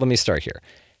 Let me start here.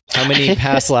 How many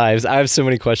past lives? I have so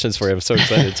many questions for you. I'm so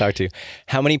excited to talk to you.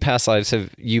 How many past lives have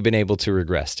you been able to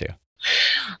regress to?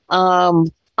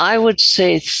 I would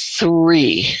say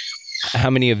 3.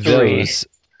 How many of those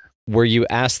were you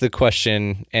asked the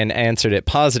question and answered it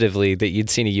positively that you'd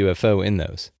seen a UFO in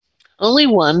those? Only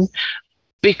one,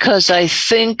 because I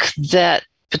think that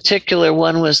particular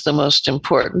one was the most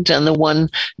important and the one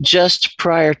just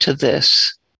prior to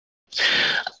this.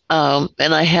 And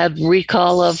I had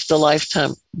recall of the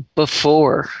lifetime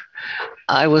before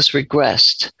I was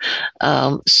regressed.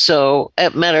 So,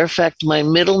 as a matter of fact, my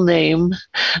middle name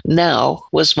now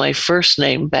was my first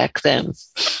name back then.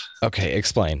 Okay,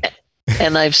 explain.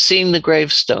 And I've seen the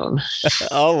gravestone.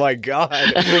 Oh my God.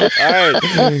 All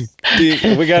right.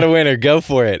 We got a winner. Go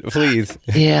for it, please.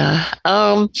 Yeah.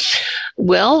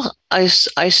 Well, I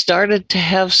started to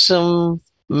have some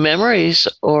memories,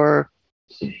 or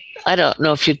I don't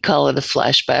know if you'd call it a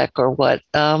flashback or what,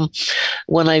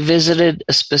 when I visited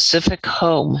a specific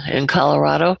home in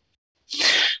Colorado.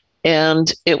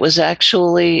 And it was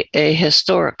actually a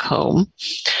historic home.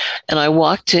 And I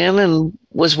walked in and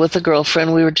was with a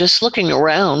girlfriend. We were just looking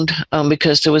around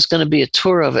because there was going to be a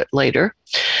tour of it later.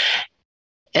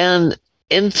 And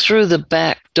in through the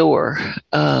back door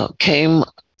came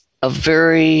a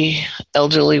very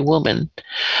elderly woman,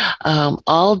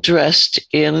 all dressed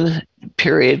in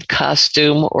period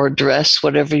costume or dress,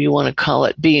 whatever you want to call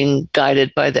it, being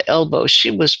guided by the elbow. She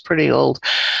was pretty old.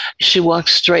 She walked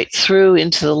straight through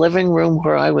into the living room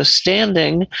where I was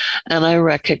standing, and I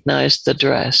recognized the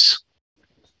dress.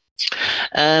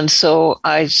 And so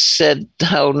I said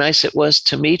how nice it was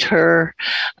to meet her,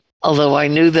 although I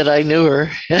knew that I knew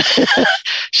her.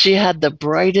 She had the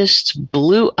brightest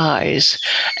blue eyes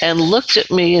and looked at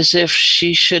me as if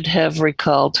she should have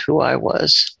recalled who I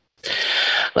was.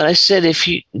 But I said,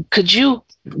 could you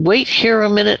wait here a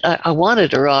minute? I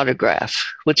wanted her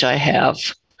autograph, which I have.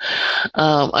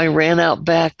 I ran out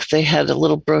back. They had a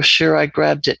little brochure. I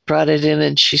grabbed it, brought it in,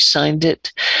 and she signed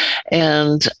it.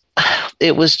 And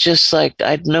it was just like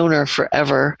I'd known her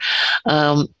forever.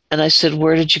 And I said,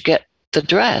 where did you get the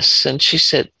dress? And she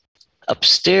said,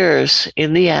 upstairs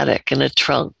in the attic in a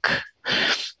trunk.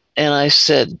 And I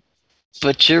said,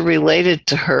 but you're related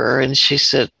to her? And she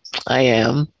said, I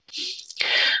am.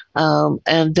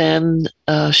 And then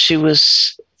she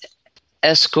was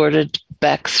escorted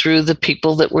back through the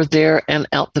people that were there and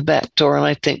out the back door. And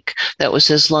I think that was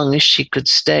as long as she could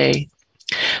stay.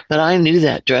 But I knew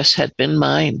that dress had been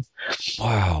mine.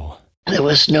 Wow. There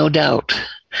was no doubt.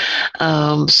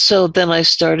 So then I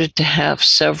started to have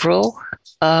several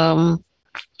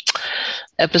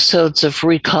episodes of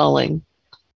recalling.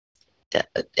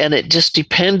 And it just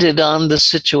depended on the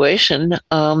situation.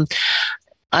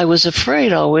 I was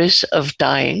afraid always of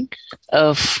dying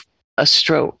of a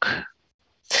stroke.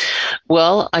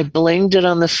 Well, I blamed it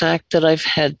on the fact that I've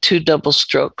had 2 double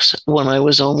strokes when I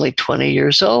was only 20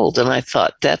 years old. And I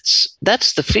thought, that's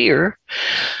the fear.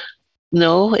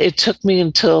 No, it took me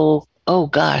until,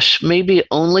 maybe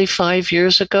only 5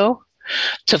 years ago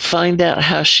to find out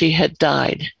how she had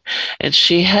died. And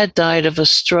she had died of a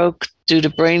stroke due to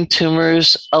brain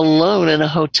tumors alone in a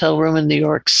hotel room in New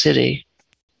York City.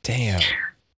 Damn.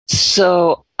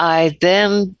 So I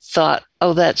then thought,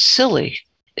 that's silly.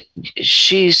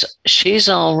 She's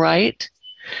all right.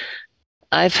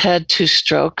 I've had 2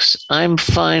 strokes. I'm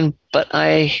fine, but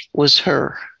I was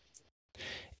her.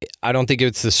 I don't think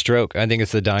it's the stroke. I think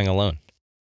it's the dying alone.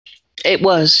 It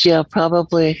was, yeah,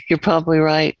 probably. You're probably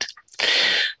right.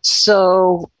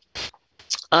 So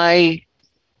I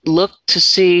looked to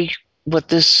see what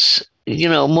this,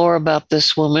 more about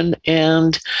this woman.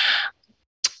 And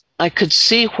I could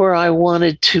see where I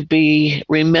wanted to be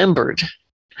remembered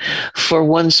for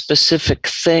one specific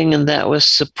thing, and that was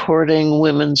supporting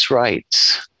women's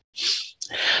rights.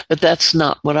 But that's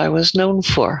not what I was known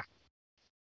for.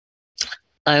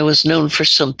 I was known for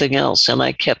something else, and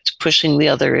I kept pushing the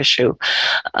other issue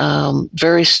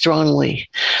very strongly.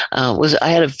 I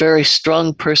had a very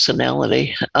strong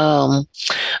personality,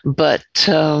 but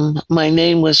my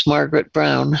name was Margaret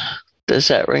Brown. Does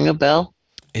that ring a bell?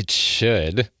 It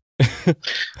should.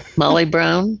 Molly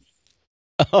Brown?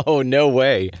 Oh, no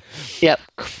way. Yep.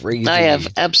 Crazy. I have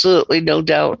absolutely no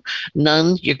doubt.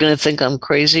 None. You're going to think I'm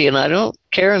crazy, and I don't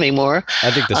care anymore. I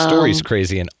think the story's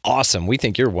crazy and awesome. We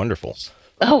think you're wonderful.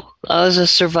 Oh, I was a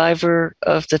survivor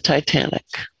of the Titanic.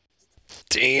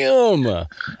 Damn. Okay.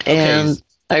 And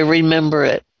I remember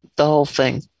it, the whole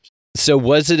thing. So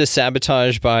was it a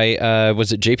sabotage by,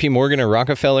 was it JP Morgan or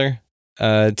Rockefeller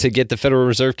to get the Federal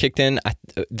Reserve kicked in?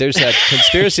 There's that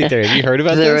conspiracy theory. Have you heard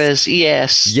about There this? is,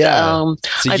 yes. Yeah.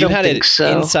 So I you don't had think an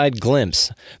so. inside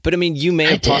glimpse. But I mean, you may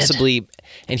have possibly,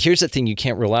 and here's the thing you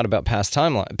can't rule out about past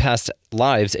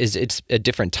lives is it's a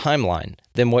different timeline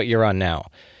than what you're on now.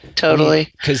 Totally.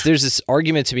 Because there's this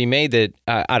argument to be made that,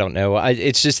 I don't know,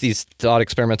 it's just these thought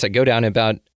experiments that go down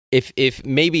about if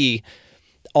maybe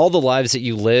all the lives that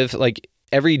you live, like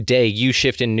every day you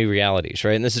shift in new realities,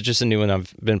 right? And this is just a new one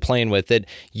I've been playing with, that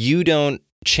you don't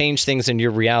change things in your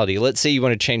reality. Let's say you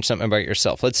want to change something about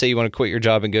yourself. Let's say you want to quit your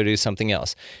job and go do something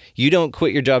else. You don't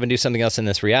quit your job and do something else in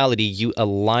this reality. You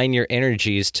align your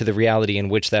energies to the reality in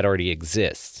which that already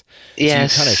exists.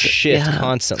 Yes. So you kind of shift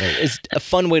constantly. It's a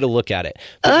fun way to look at it.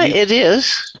 It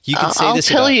is. You can say I'll this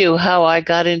tell about you how I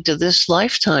got into this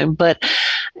lifetime, but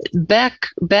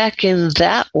back in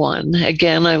that one,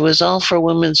 again, I was all for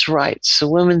women's rights, a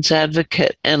women's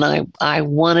advocate, and I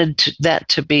wanted that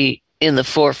to be in the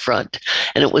forefront,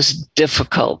 and it was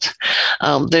difficult.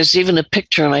 There's even a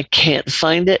picture, and I can't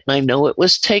find it, and I know it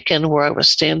was taken, where I was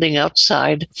standing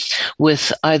outside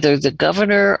with either the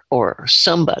governor or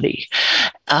somebody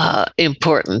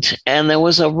important, and there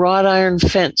was a wrought iron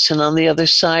fence, and on the other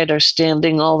side are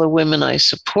standing all the women I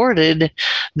supported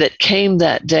that came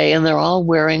that day, and they're all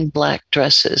wearing black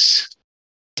dresses.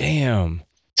 Damn.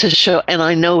 To show, and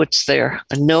I know it's there.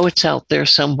 I know it's out there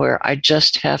somewhere. I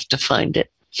just have to find it.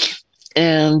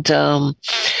 And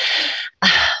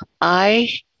I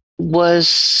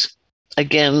was,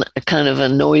 again, a kind of a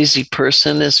noisy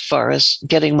person as far as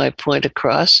getting my point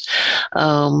across.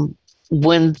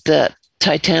 When the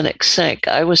Titanic sank,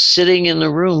 I was sitting in a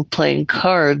room playing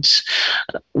cards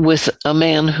with a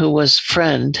man who was a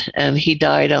friend, and he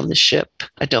died on the ship.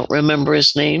 I don't remember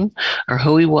his name or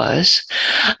who he was.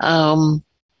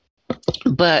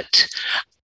 But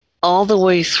all the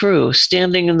way through,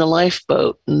 standing in the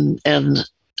lifeboat, and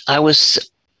I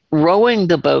was rowing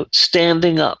the boat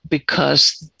standing up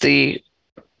because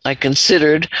I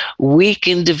considered weak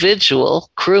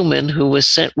individual crewman who was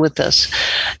sent with us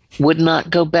would not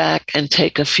go back and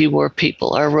take a few more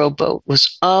people. Our rowboat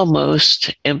was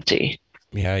almost empty.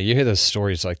 Yeah, you hear those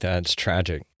stories like that. It's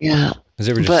tragic. Yeah. Because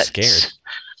they were just scared.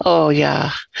 Oh,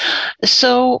 yeah.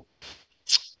 So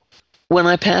when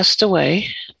I passed away,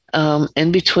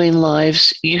 in between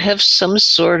lives, you have some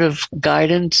sort of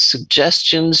guidance,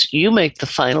 suggestions. You make the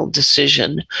final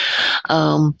decision.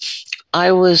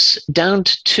 I was down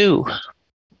to 2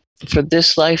 for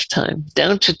this lifetime,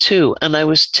 down to 2, and I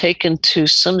was taken to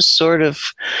some sort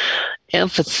of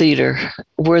amphitheater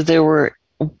where there were,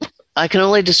 I can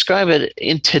only describe it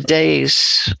in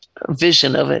today's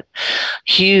vision of it,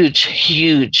 huge,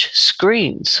 huge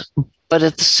screens, but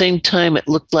at the same time, it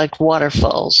looked like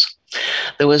waterfalls.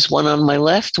 There was one on my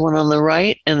left, one on the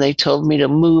right, and they told me to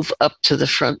move up to the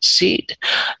front seat,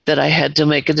 that I had to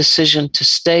make a decision to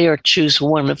stay or choose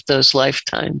one of those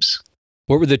lifetimes.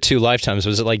 What were the 2 lifetimes?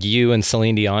 Was it like you and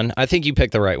Celine Dion? I think you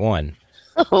picked the right one.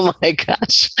 Oh my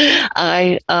gosh.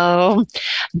 I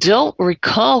don't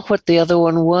recall what the other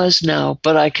one was now,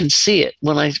 but I can see it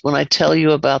when I tell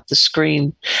you about the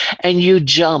screen. And you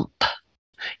jump.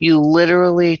 You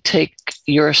literally take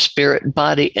your spirit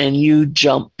body and you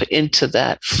jump into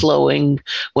that flowing,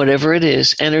 whatever it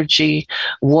is, energy,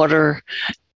 water,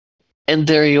 and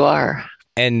there you are.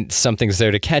 And something's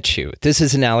there to catch you. This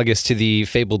is analogous to the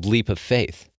fabled leap of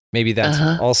faith. Maybe that's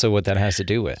also what that has to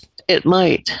do with. It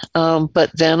might.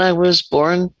 But then I was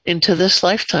born into this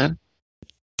lifetime.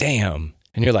 Damn.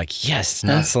 And you're like, yes,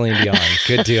 not Celine Dion.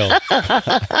 Good deal.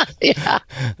 Yeah.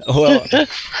 Well,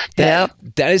 that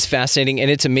is fascinating. And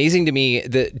it's amazing to me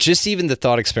that just even the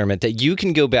thought experiment that you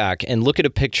can go back and look at a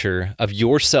picture of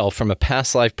yourself from a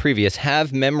past life previous,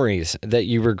 have memories that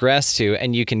you regress to,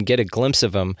 and you can get a glimpse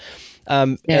of them.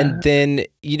 And then,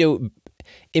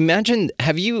 Imagine,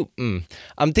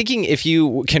 I'm thinking if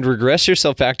you can regress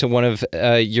yourself back to one of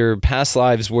your past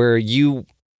lives where you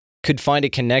could find a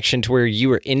connection to where you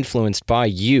were influenced by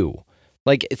you.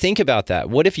 Like, think about that.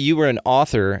 What if you were an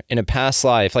author in a past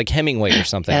life, like Hemingway or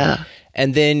something,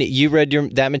 and then you read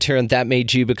that material and that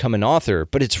made you become an author,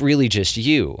 but it's really just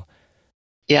you?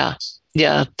 Yeah.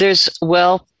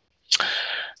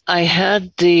 I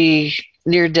had the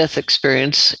near-death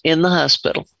experience in the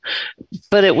hospital,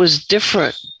 but it was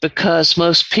different because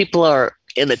most people are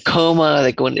in a coma,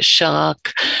 they go into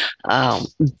shock,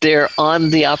 they're on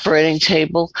the operating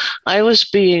table. I was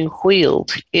being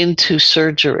wheeled into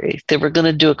surgery. They were going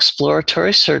to do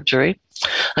exploratory surgery.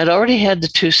 I'd already had the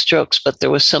 2 strokes, but there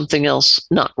was something else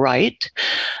not right.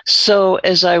 So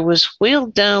as I was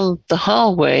wheeled down the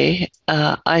hallway,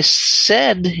 I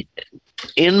said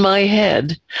in my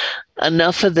head,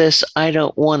 enough of this, I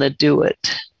don't want to do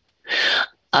it.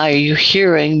 Are you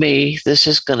hearing me? This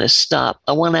is going to stop.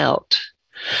 I want out.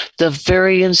 The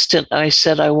very instant I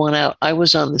said I want out, I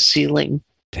was on the ceiling.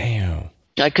 Damn.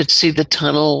 I could see the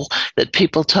tunnel that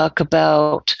people talk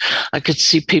about. I could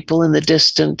see people in the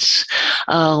distance.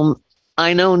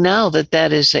 I know now that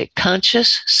that is a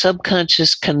conscious,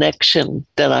 subconscious connection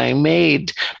that I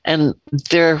made, and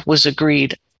there was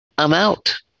agreed, I'm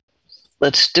out.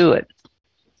 Let's do it.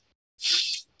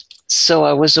 So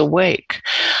I was awake.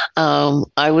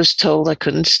 I was told I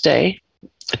couldn't stay.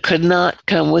 I could not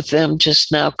come with them just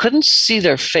now. Couldn't see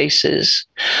their faces,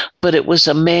 but it was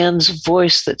a man's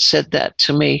voice that said that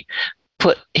to me.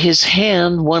 Put his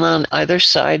hand, one on either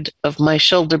side of my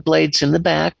shoulder blades in the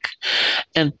back,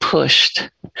 and pushed.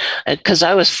 Because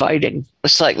I was fighting.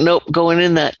 It's like, nope, going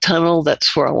in that tunnel,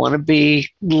 that's where I want to be.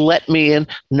 Let me in.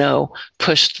 No,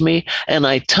 pushed me. And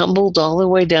I tumbled all the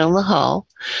way down the hall,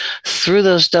 through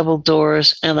those double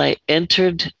doors, and I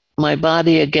entered my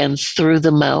body again through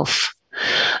the mouth.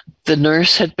 The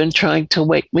nurse had been trying to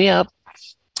wake me up.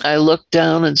 I looked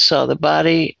down and saw the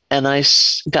body, and I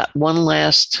got one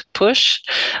last push,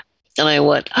 and I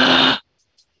went,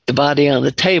 the body on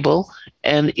the table,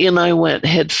 and in I went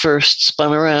head first,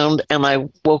 spun around, and I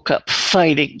woke up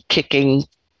fighting, kicking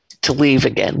to leave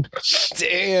again.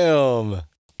 Damn.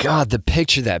 God, the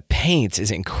picture that paints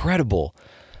is incredible.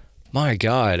 My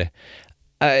God.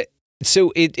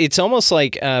 So it's almost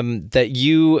like that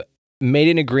you made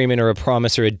an agreement or a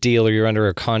promise or a deal, or you're under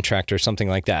a contract or something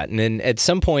like that. And then at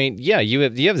some point, you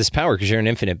have this power because you're an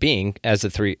infinite being, as the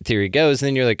theory goes. And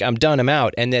then you're like, I'm done, I'm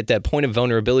out. And at that point of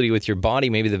vulnerability with your body,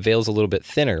 maybe the veil's a little bit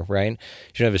thinner, right? You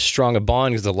don't have as strong a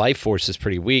bond because the life force is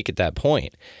pretty weak at that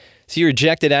point. So you're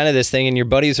ejected out of this thing, and your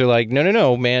buddies are like,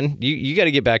 no, man, you got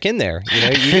to get back in there. You know,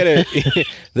 you got to,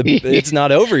 it's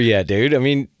not over yet, dude. I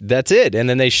mean, that's it. And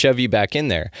then they shove you back in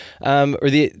there. Or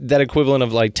that equivalent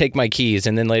of like, take my keys.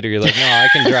 And then later you're like, no, I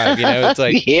can drive. You know, it's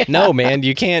like, no, man,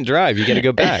 you can't drive. You got to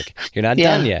go back. You're not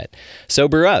done yet.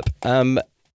 Sober up. Well,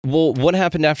 what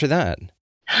happened after that?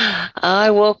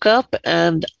 I woke up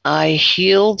and I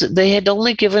healed. They had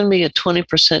only given me a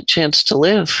 20% chance to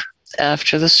live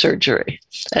after the surgery,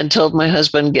 and told my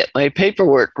husband, get my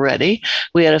paperwork ready.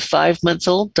 We had a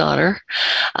 5-month-old daughter,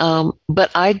 but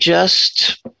I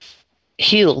just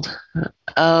healed.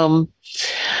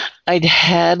 I'd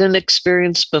had an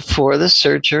experience before the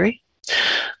surgery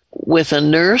with a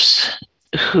nurse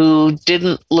who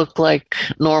didn't look like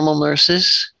normal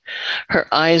nurses. Her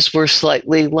eyes were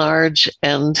slightly large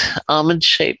and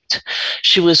almond-shaped.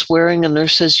 She was wearing a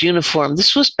nurse's uniform.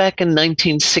 This was back in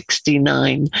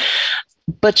 1969,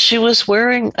 but she was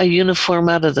wearing a uniform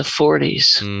out of the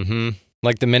 40s. Mm-hmm.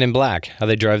 Like the Men in Black, how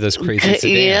they drive those crazy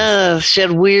sedans. Yeah, she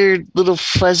had weird little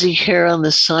fuzzy hair on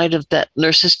the side of that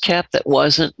nurse's cap that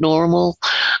wasn't normal.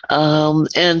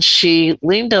 And she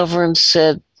leaned over and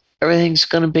said, everything's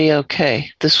going to be okay.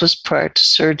 This was prior to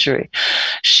surgery.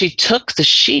 She took the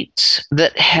sheets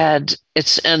that had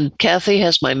and Kathy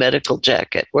has my medical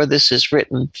jacket where this is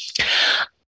written.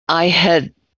 I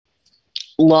had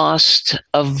lost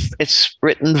it's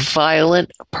written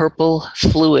violent purple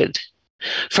fluid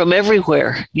from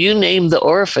everywhere. You name the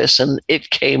orifice and it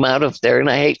came out of there. And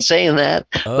I hate saying that,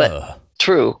 but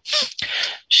true.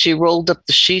 She rolled up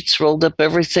the sheets, rolled up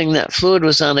everything that fluid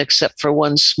was on except for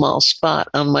one small spot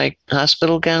on my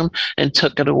hospital gown, and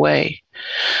took it away.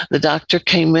 The doctor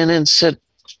came in and said,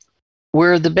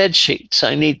 where are the bed sheets?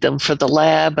 I need them for the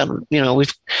lab. And,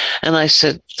 and I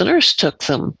said, the nurse took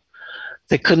them.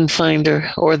 They couldn't find her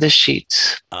or the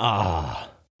sheets.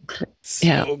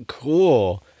 So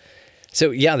cool. So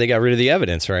they got rid of the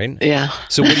evidence, right? Yeah.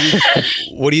 So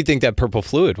what do you think that purple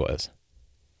fluid was?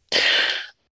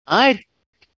 I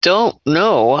don't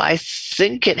know. I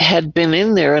think it had been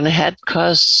in there and it had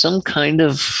caused some kind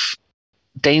of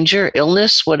danger,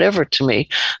 illness, whatever to me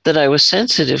that I was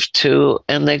sensitive to,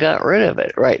 and they got rid of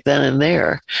it right then and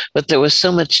there. But there was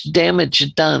so much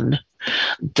damage done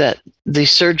that the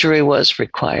surgery was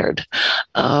required.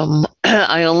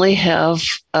 I only have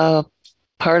a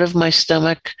part of my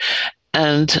stomach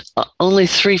and only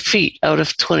 3 feet out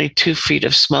of 22 feet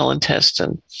of small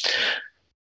intestine.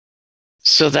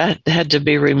 So that had to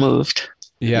be removed.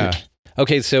 Yeah.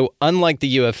 Okay, so unlike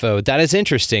the UFO, that is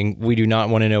interesting. We do not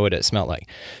want to know what it smelled like.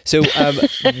 So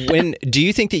do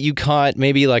you think that you caught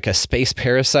maybe like a space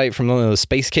parasite from one of those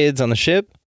space kids on the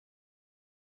ship?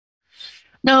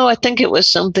 No, I think it was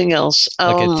something else.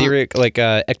 Like etheric, like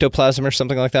ectoplasm or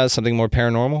something like that? Something more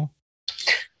paranormal?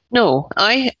 No,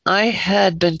 I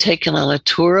had been taken on a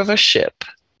tour of a ship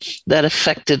that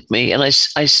affected me, and I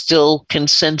still can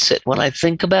sense it when I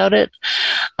think about it.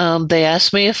 They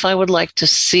asked me if I would like to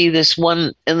see this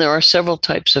one, and there are several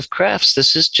types of crafts.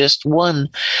 This is just one.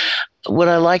 Would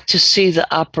I like to see the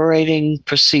operating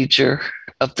procedure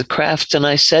of the craft? And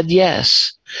I said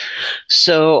yes.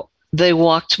 So they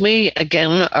walked me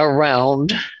again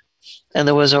around, and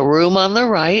there was a room on the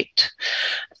right,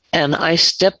 and I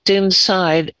stepped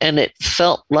inside, and it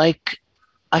felt like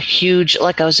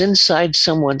like I was inside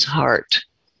someone's heart.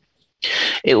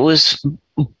 It was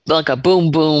like a boom,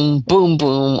 boom, boom,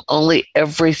 boom, only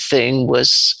everything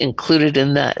was included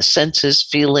in that: senses,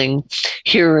 feeling,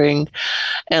 hearing,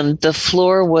 and the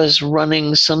floor was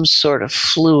running some sort of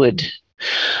fluid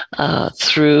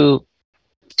through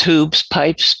tubes,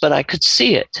 pipes, but I could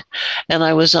see it. And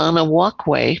I was on a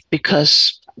walkway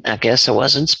because I guess I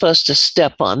wasn't supposed to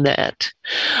step on that.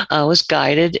 I was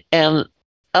guided, and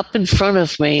up in front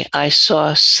of me, I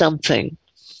saw something,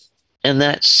 and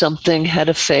that something had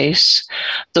a face.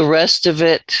 The rest of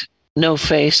it, no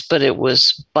face, but it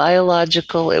was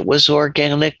biological, it was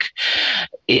organic,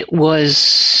 it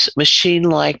was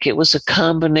machine-like. It was a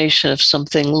combination of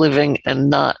something living and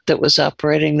not that was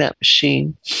operating that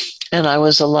machine. And I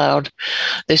was allowed,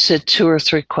 they said 2 or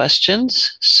 3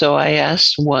 questions. So I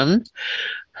asked one,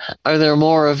 are there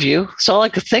more of you? It's all I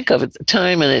could think of at the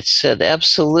time. And it said,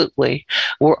 absolutely.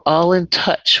 We're all in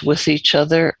touch with each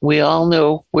other. We all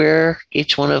know where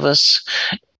each one of us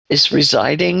is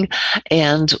residing,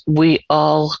 and we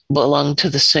all belong to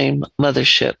the same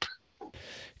mothership.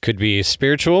 Could be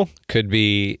spiritual, could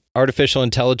be artificial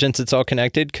intelligence, it's all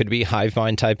connected, could be hive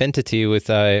mind type entity with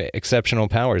exceptional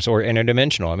powers, or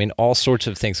interdimensional. I mean, all sorts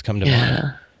of things come to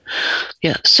mind.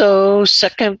 Yeah. So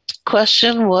second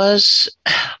question was,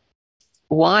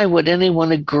 why would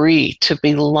anyone agree to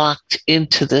be locked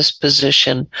into this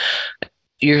position?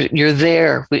 You're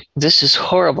there. This is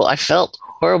horrible. I felt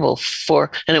horrible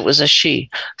and it was a she,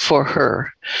 for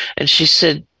her. And she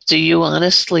said, do you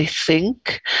honestly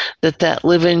think that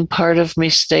living part of me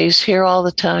stays here all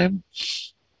the time?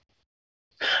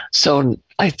 So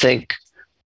I think,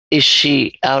 is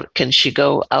she out? Can she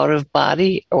go out of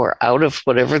body or out of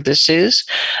whatever this is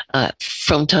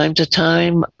from time to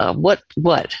time? What?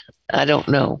 I don't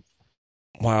know.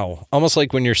 Wow. Almost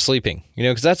like when you're sleeping,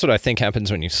 because that's what I think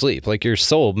happens when you sleep. Like your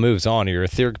soul moves on, or your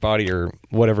etheric body or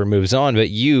whatever moves on, but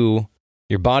your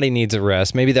body needs a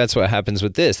rest. Maybe that's what happens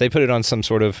with this. They put it on some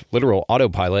sort of literal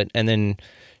autopilot, and then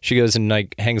she goes and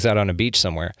like hangs out on a beach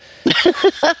somewhere.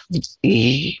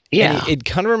 Yeah. And it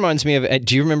kind of reminds me of,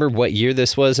 do you remember what year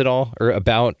this was at all, or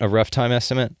about a rough time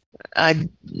estimate? I'm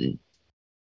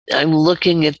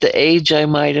looking at the age I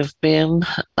might have been.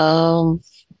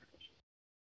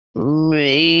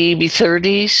 Maybe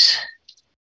 30s.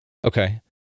 Okay.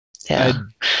 Yeah.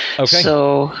 Okay.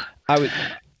 So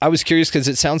I was curious because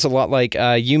it sounds a lot like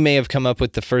you may have come up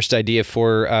with the first idea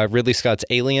for Ridley Scott's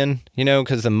Alien,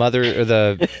 because the mother or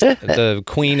the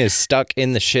queen is stuck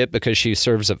in the ship because she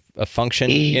serves a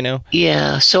function,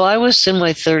 Yeah. So I was in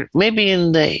my maybe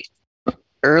in the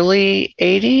early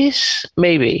 80s,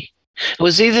 maybe. It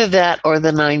was either that or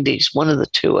the 90s, one of the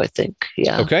two, I think.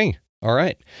 Yeah. Okay. All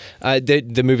right.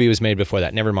 The movie was made before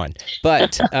that. Never mind.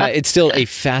 But it's still a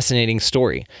fascinating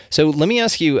story. So let me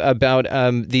ask you about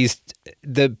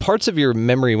the parts of your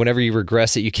memory whenever you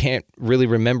regress that you can't really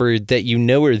remember that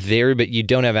are there, but you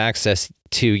don't have access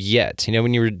to yet.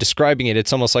 When you were describing it,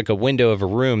 it's almost like a window of a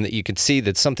room that you can see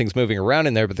that something's moving around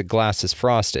in there, but the glass is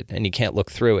frosted and you can't look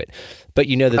through it. But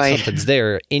you know that something's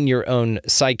there in your own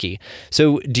psyche.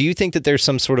 So do you think that there's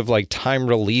some sort of like time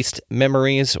released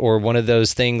memories, or one of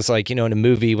those things like, in a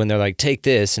movie when they're like, take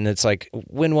this, and it's like,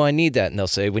 when will I need that? And they'll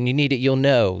say, when you need it, you'll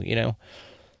know,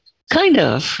 Kind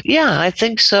of. Yeah, I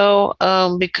think so.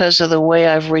 Because of the way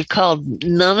I've recalled,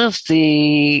 none of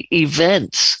the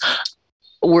events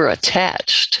were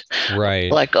attached.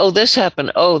 Right. Like, oh, this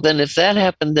happened. Oh, then if that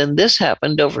happened, then this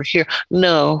happened over here.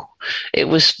 No, it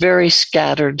was very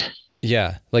scattered.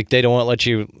 Yeah, like they don't want to let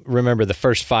you remember the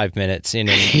first 5 minutes and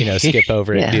skip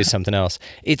over it and do something else.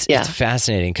 It's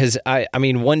fascinating because I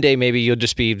mean, one day maybe you'll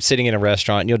just be sitting in a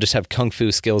restaurant and you'll just have kung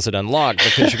fu skills at unlock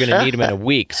because you're going to need them in a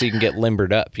week so you can get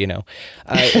limbered up.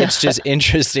 It's just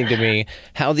interesting to me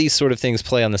how these sort of things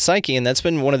play on the psyche, and that's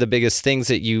been one of the biggest things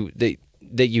that you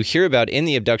hear about in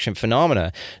the abduction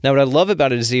phenomena. Now, what I love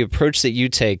about it is the approach that you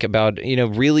take about,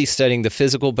 really studying the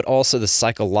physical, but also the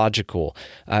psychological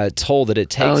toll that it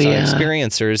takes on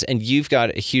experiencers. And you've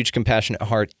got a huge compassionate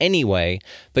heart anyway,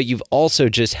 but you've also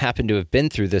just happened to have been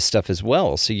through this stuff as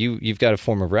well. So you've got a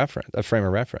frame of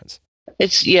reference.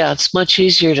 It's much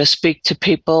easier to speak to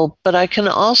people, but I can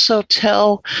also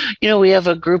tell, we have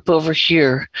a group over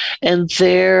here and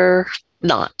they're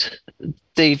not.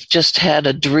 They've just had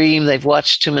a dream. They've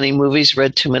watched too many movies,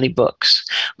 read too many books.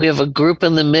 We have a group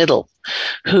in the middle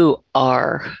who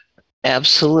are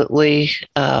absolutely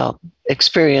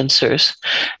experiencers.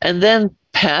 And then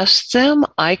past them,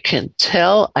 I can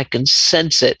tell, I can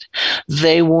sense it.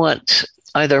 They want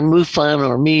either MUFON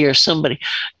or me or somebody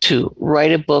to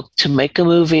write a book, to make a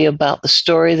movie about the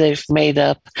story they've made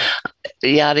up,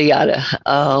 yada, yada.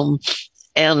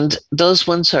 And those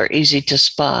ones are easy to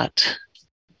spot.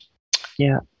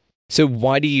 Yeah. So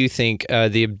why do you think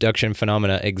the abduction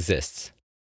phenomena exists?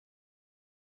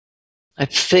 I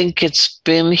think it's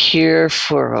been here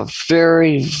for a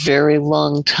very, very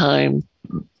long time,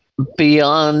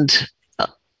 beyond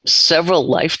several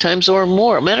lifetimes or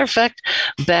more. Matter of fact,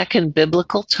 back in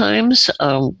biblical times,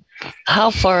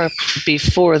 how far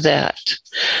before that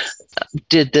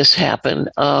did this happen?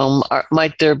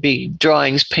 Might there be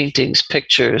drawings, paintings,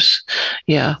 pictures?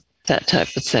 Yeah, that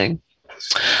type of thing.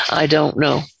 I don't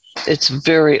know. It's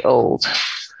very old.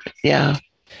 Yeah.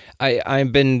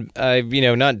 I've been,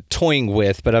 not toying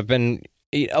with, but I've been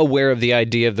aware of the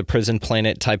idea of the prison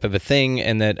planet type of a thing,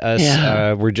 and that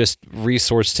us we're just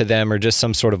resource to them, or just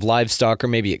some sort of livestock, or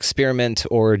maybe experiment,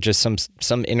 or just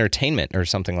some entertainment or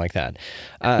something like that.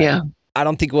 I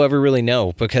don't think we'll ever really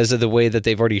know, because of the way that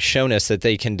they've already shown us that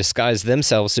they can disguise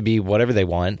themselves to be whatever they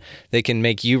want. They can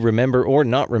make you remember or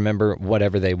not remember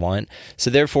whatever they want. So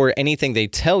therefore, anything they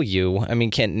tell you,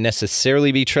 can't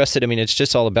necessarily be trusted. It's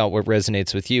just all about what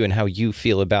resonates with you and how you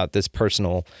feel about this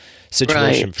personal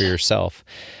situation for yourself.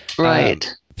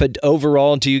 Right. But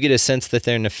overall, do you get a sense that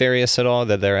they're nefarious at all,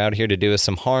 that they're out here to do us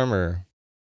some harm, or?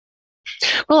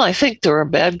 Well, I think there are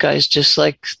bad guys just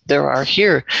like there are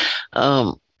here.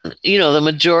 The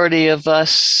majority of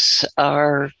us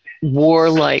are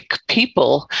warlike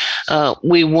people.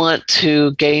 We want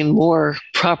to gain more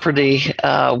property.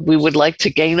 We would like to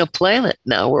gain a planet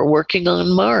now. We're working on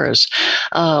Mars.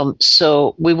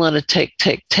 So we want to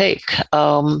take.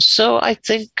 So I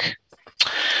think,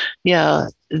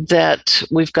 that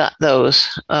we've got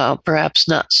those, perhaps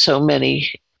not so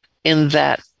many in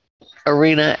that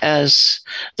arena as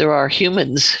there are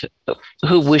humans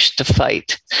who wish to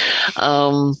fight,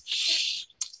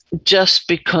 just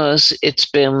because it's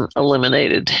been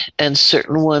eliminated, and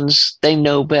certain ones, they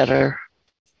know better.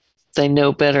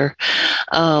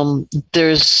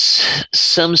 There's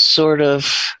some sort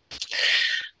of,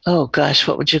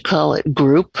 what would you call it,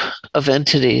 group of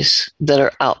entities that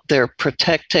are out there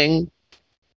protecting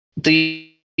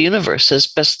the universe as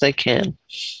best they can.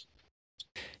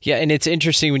 Yeah, and it's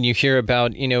interesting when you hear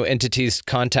about, entities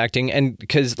contacting, and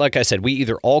because, like I said, we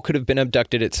either all could have been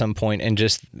abducted at some point and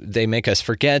just they make us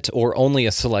forget, or only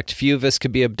a select few of us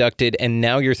could be abducted, and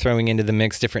now you're throwing into the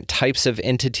mix different types of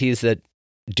entities that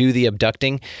do the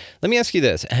abducting. Let me ask you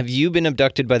this. Have you been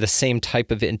abducted by the same type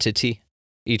of entity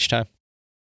each time?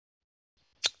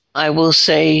 I will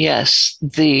say yes.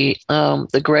 The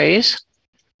Greys,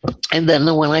 and then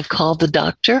the one I call the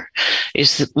Doctor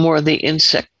is more the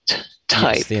insect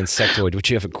type. Yes, the insectoid, which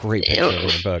you have a great picture of in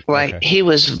the book. Right. Okay. He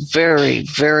was very,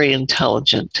 very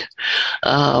intelligent.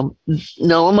 No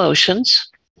emotions.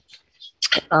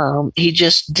 He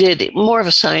just did, more of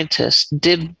a scientist,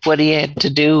 did what he had to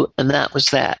do, and that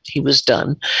was that. He was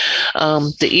done.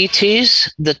 The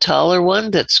ETs, the taller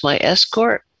one, that's my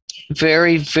escort,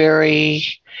 very, very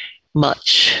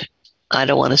much, I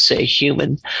don't want to say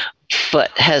human, but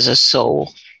has a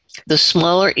soul. The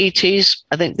smaller ETs,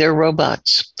 I think they're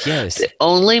robots. Yes. They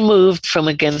only moved from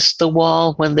against the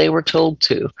wall when they were told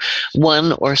to,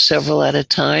 one or several at a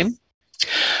time.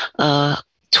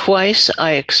 Twice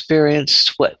I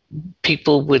experienced what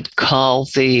people would call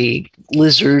the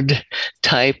lizard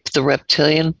type, the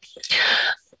reptilian.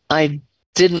 I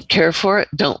didn't care for it,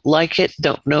 don't like it,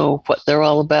 don't know what they're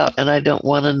all about, and I don't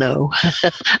want to know.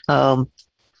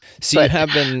 So you have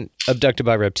been abducted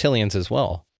by reptilians as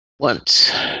well?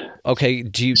 Once. Okay.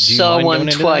 Do you Saw mind one going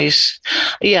into twice.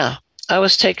 Yeah. I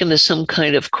was taken to some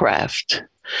kind of craft.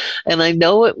 And I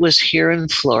know it was here in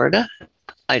Florida.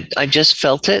 I just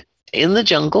felt it in the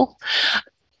jungle.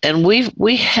 And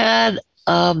we had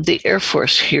the Air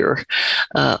Force here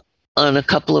on a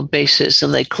couple of bases,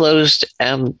 and they closed.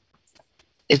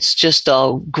 It's just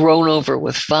all grown over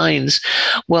with vines.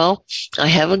 Well, I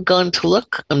haven't gone to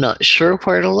look. I'm not sure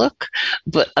where to look,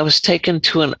 but I was taken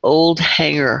to an old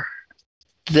hangar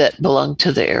that belonged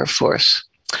to the Air Force.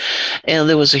 And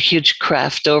there was a huge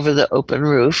craft over the open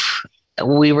roof.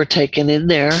 We were taken in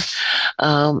there,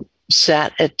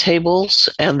 sat at tables,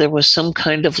 and there was some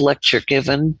kind of lecture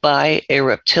given by a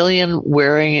reptilian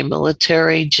wearing a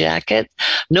military jacket,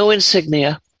 no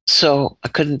insignia. So I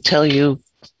couldn't tell you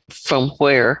from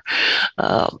where,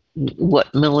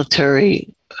 what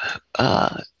military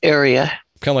area.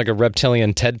 kind of like a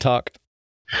reptilian TED Talk?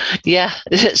 Yeah,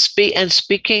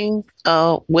 speaking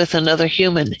with another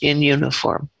human in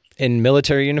uniform. In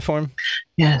military uniform?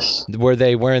 Yes. Were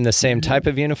they wearing the same type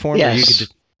of uniform? Yes. Or you could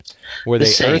just, were they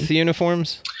same. Earth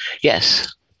uniforms?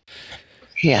 Yes.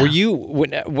 Yeah. Were you,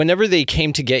 whenever they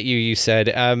came to get you, you said,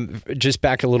 just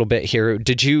back a little bit here,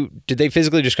 did they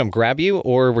physically just come grab you,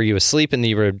 or were you asleep and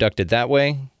you were abducted that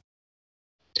way?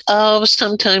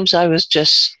 Sometimes I was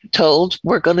just told,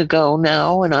 we're going to go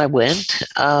now, and I went.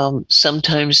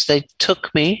 Sometimes they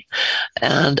took me,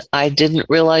 and I didn't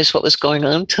realize what was going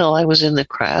on until I was in the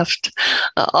craft.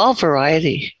 All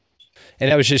variety.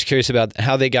 And I was just curious about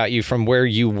how they got you from where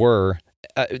you were,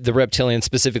 the reptilian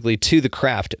specifically, to the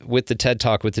craft with the TED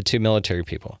Talk with the two military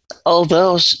people.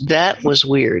 Although that was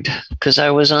weird, because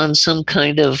I was on some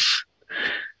kind of,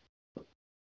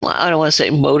 I don't want to say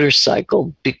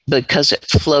motorcycle because it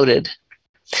floated.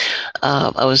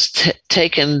 I was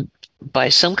taken by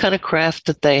some kind of craft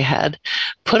that they had,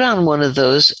 put on one of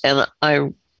those, and I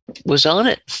was on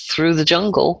it through the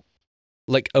jungle.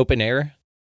 Like open air?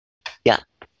 Yeah.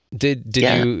 Did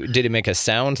it make a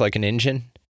sound like an engine?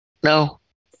 No,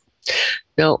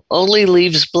 only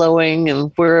leaves blowing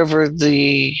and wherever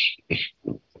the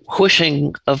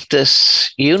whooshing of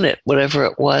this unit, whatever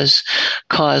it was,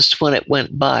 caused when it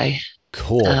went by.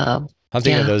 Cool. I'm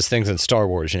thinking of those things in Star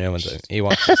Wars, when the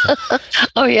Ewoks.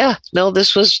 Oh yeah, no,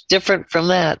 this was different from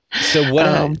that. So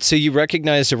what? So you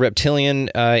recognized a reptilian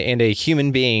and a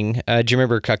human being. Do you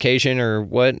remember Caucasian or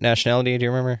what nationality? Do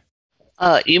you remember?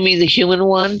 You mean the human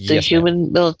one? The Yes,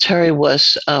 human military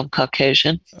was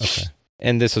Caucasian. Okay.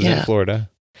 And this was in Florida.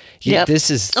 Yeah,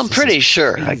 I'm pretty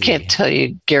sure. Crazy. I can't tell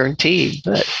you guaranteed,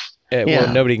 but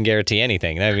well, nobody can guarantee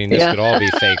anything. I mean, this could all be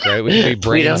fake, right? We could be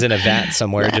brains in a vat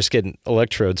somewhere, just getting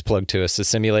electrodes plugged to us to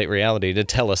simulate reality to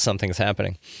tell us something's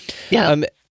happening. Yeah.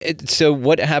 So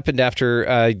what happened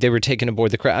after they were taken aboard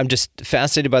the craft? I'm just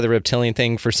fascinated by the reptilian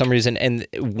thing for some reason, and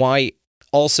why.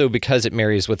 Also, because it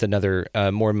marries with another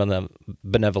more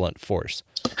benevolent force.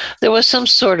 There was some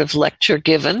sort of lecture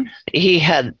given. He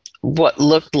had what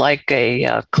looked like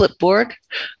a clipboard,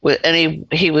 and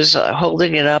he was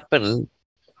holding it up and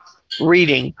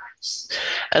reading.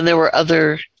 And there were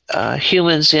other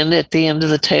humans in at the end of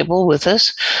the table with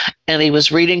us, and he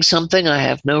was reading something. I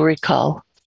have no recall.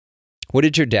 What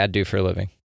did your dad do for a living?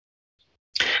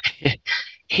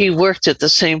 He worked at the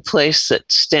same place that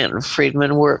Stanton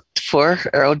Friedman worked for,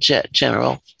 Aerojet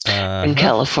General in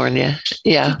California.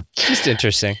 Yeah. Just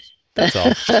interesting. That's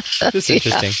all. Just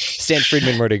interesting. Stan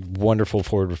Friedman wrote a wonderful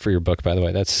foreword for your book, by the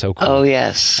way. That's so cool. Oh,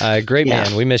 yes. Great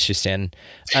man. We miss you, Stan.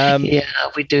 Yeah,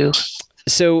 we do.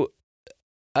 So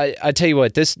I tell you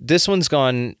what, this one's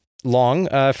gone long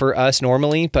for us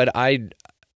normally, but I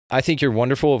think you're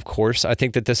wonderful, of course. I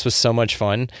think that this was so much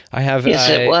fun. I have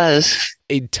it was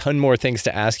a ton more things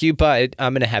to ask you, but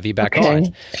I'm going to have you back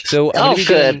on. So I'm going to be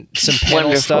doing some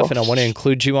panel stuff, and I want to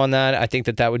include you on that. I think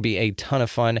that would be a ton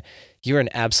of fun. You're an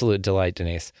absolute delight,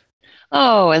 Denise.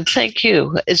 Oh, and thank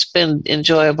you. It's been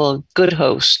enjoyable. Good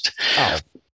host. Oh,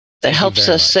 that helps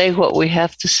us say what we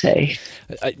have to say.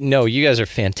 No, you guys are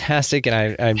fantastic,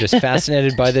 and I'm just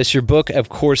fascinated by this. Your book, of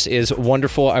course, is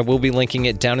wonderful. I will be linking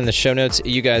it down in the show notes.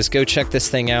 You guys go check this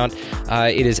thing out.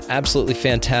 It is absolutely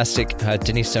fantastic.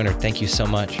 Denise Stoner, thank you so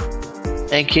much.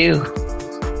 Thank you.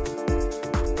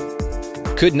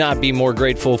 could not be more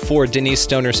grateful for Denise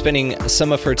Stoner spending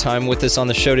some of her time with us on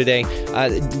the show today.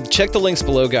 Check the links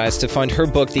below, guys, to find her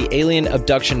book, The Alien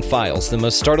Abduction Files, the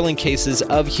most startling cases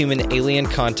of human-alien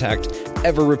contact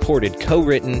ever reported,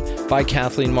 co-written by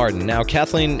Kathleen Marden. Now,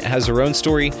 Kathleen has her own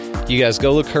story. You guys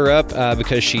go look her up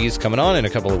because she's coming on in a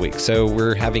couple of weeks. So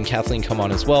we're having Kathleen come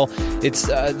on as well. It's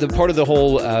the part of the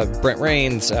whole Brent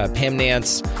Rains, Pam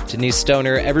Nance, Denise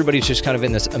Stoner. Everybody's just kind of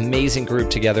in this amazing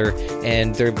group together,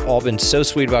 and they've all been so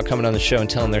sweet about coming on the show and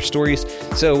telling their stories.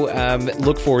 So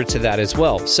look forward to that as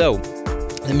well. So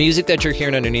the music that you're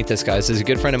hearing underneath this, guys, is a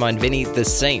good friend of mine, Vinny the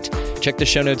Saint. Check the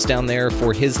show notes down there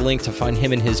for his link to find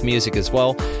him and his music as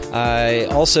well.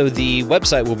 Also, the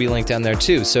website will be linked down there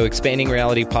too. So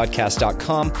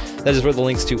expandingrealitypodcast.com. That is where the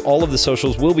links to all of the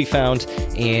socials will be found,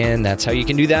 and that's how you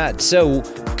can do that. So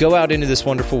go out into this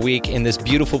wonderful week in this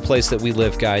beautiful place that we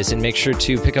live, guys, and make sure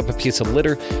to pick up a piece of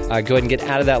litter. Go ahead and get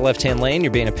out of that left-hand lane.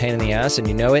 You're being a pain in the ass, and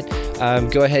you know it.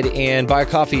 Go ahead and buy a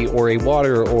coffee or a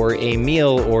water or a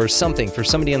meal or something for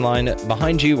somebody in line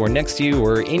behind you or next to you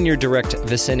or in your direct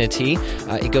vicinity.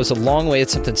 It goes a long way.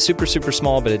 It's something super, super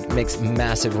small, but it makes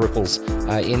massive ripples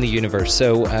in the universe.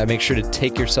 So make sure to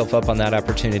take yourself up on that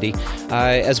opportunity,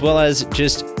 as well as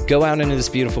just go out into this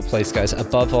beautiful place, guys,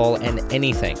 above all and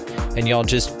anything. And y'all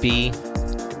just be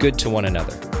good to one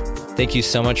another. Thank you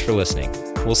so much for listening.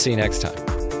 We'll see you next time.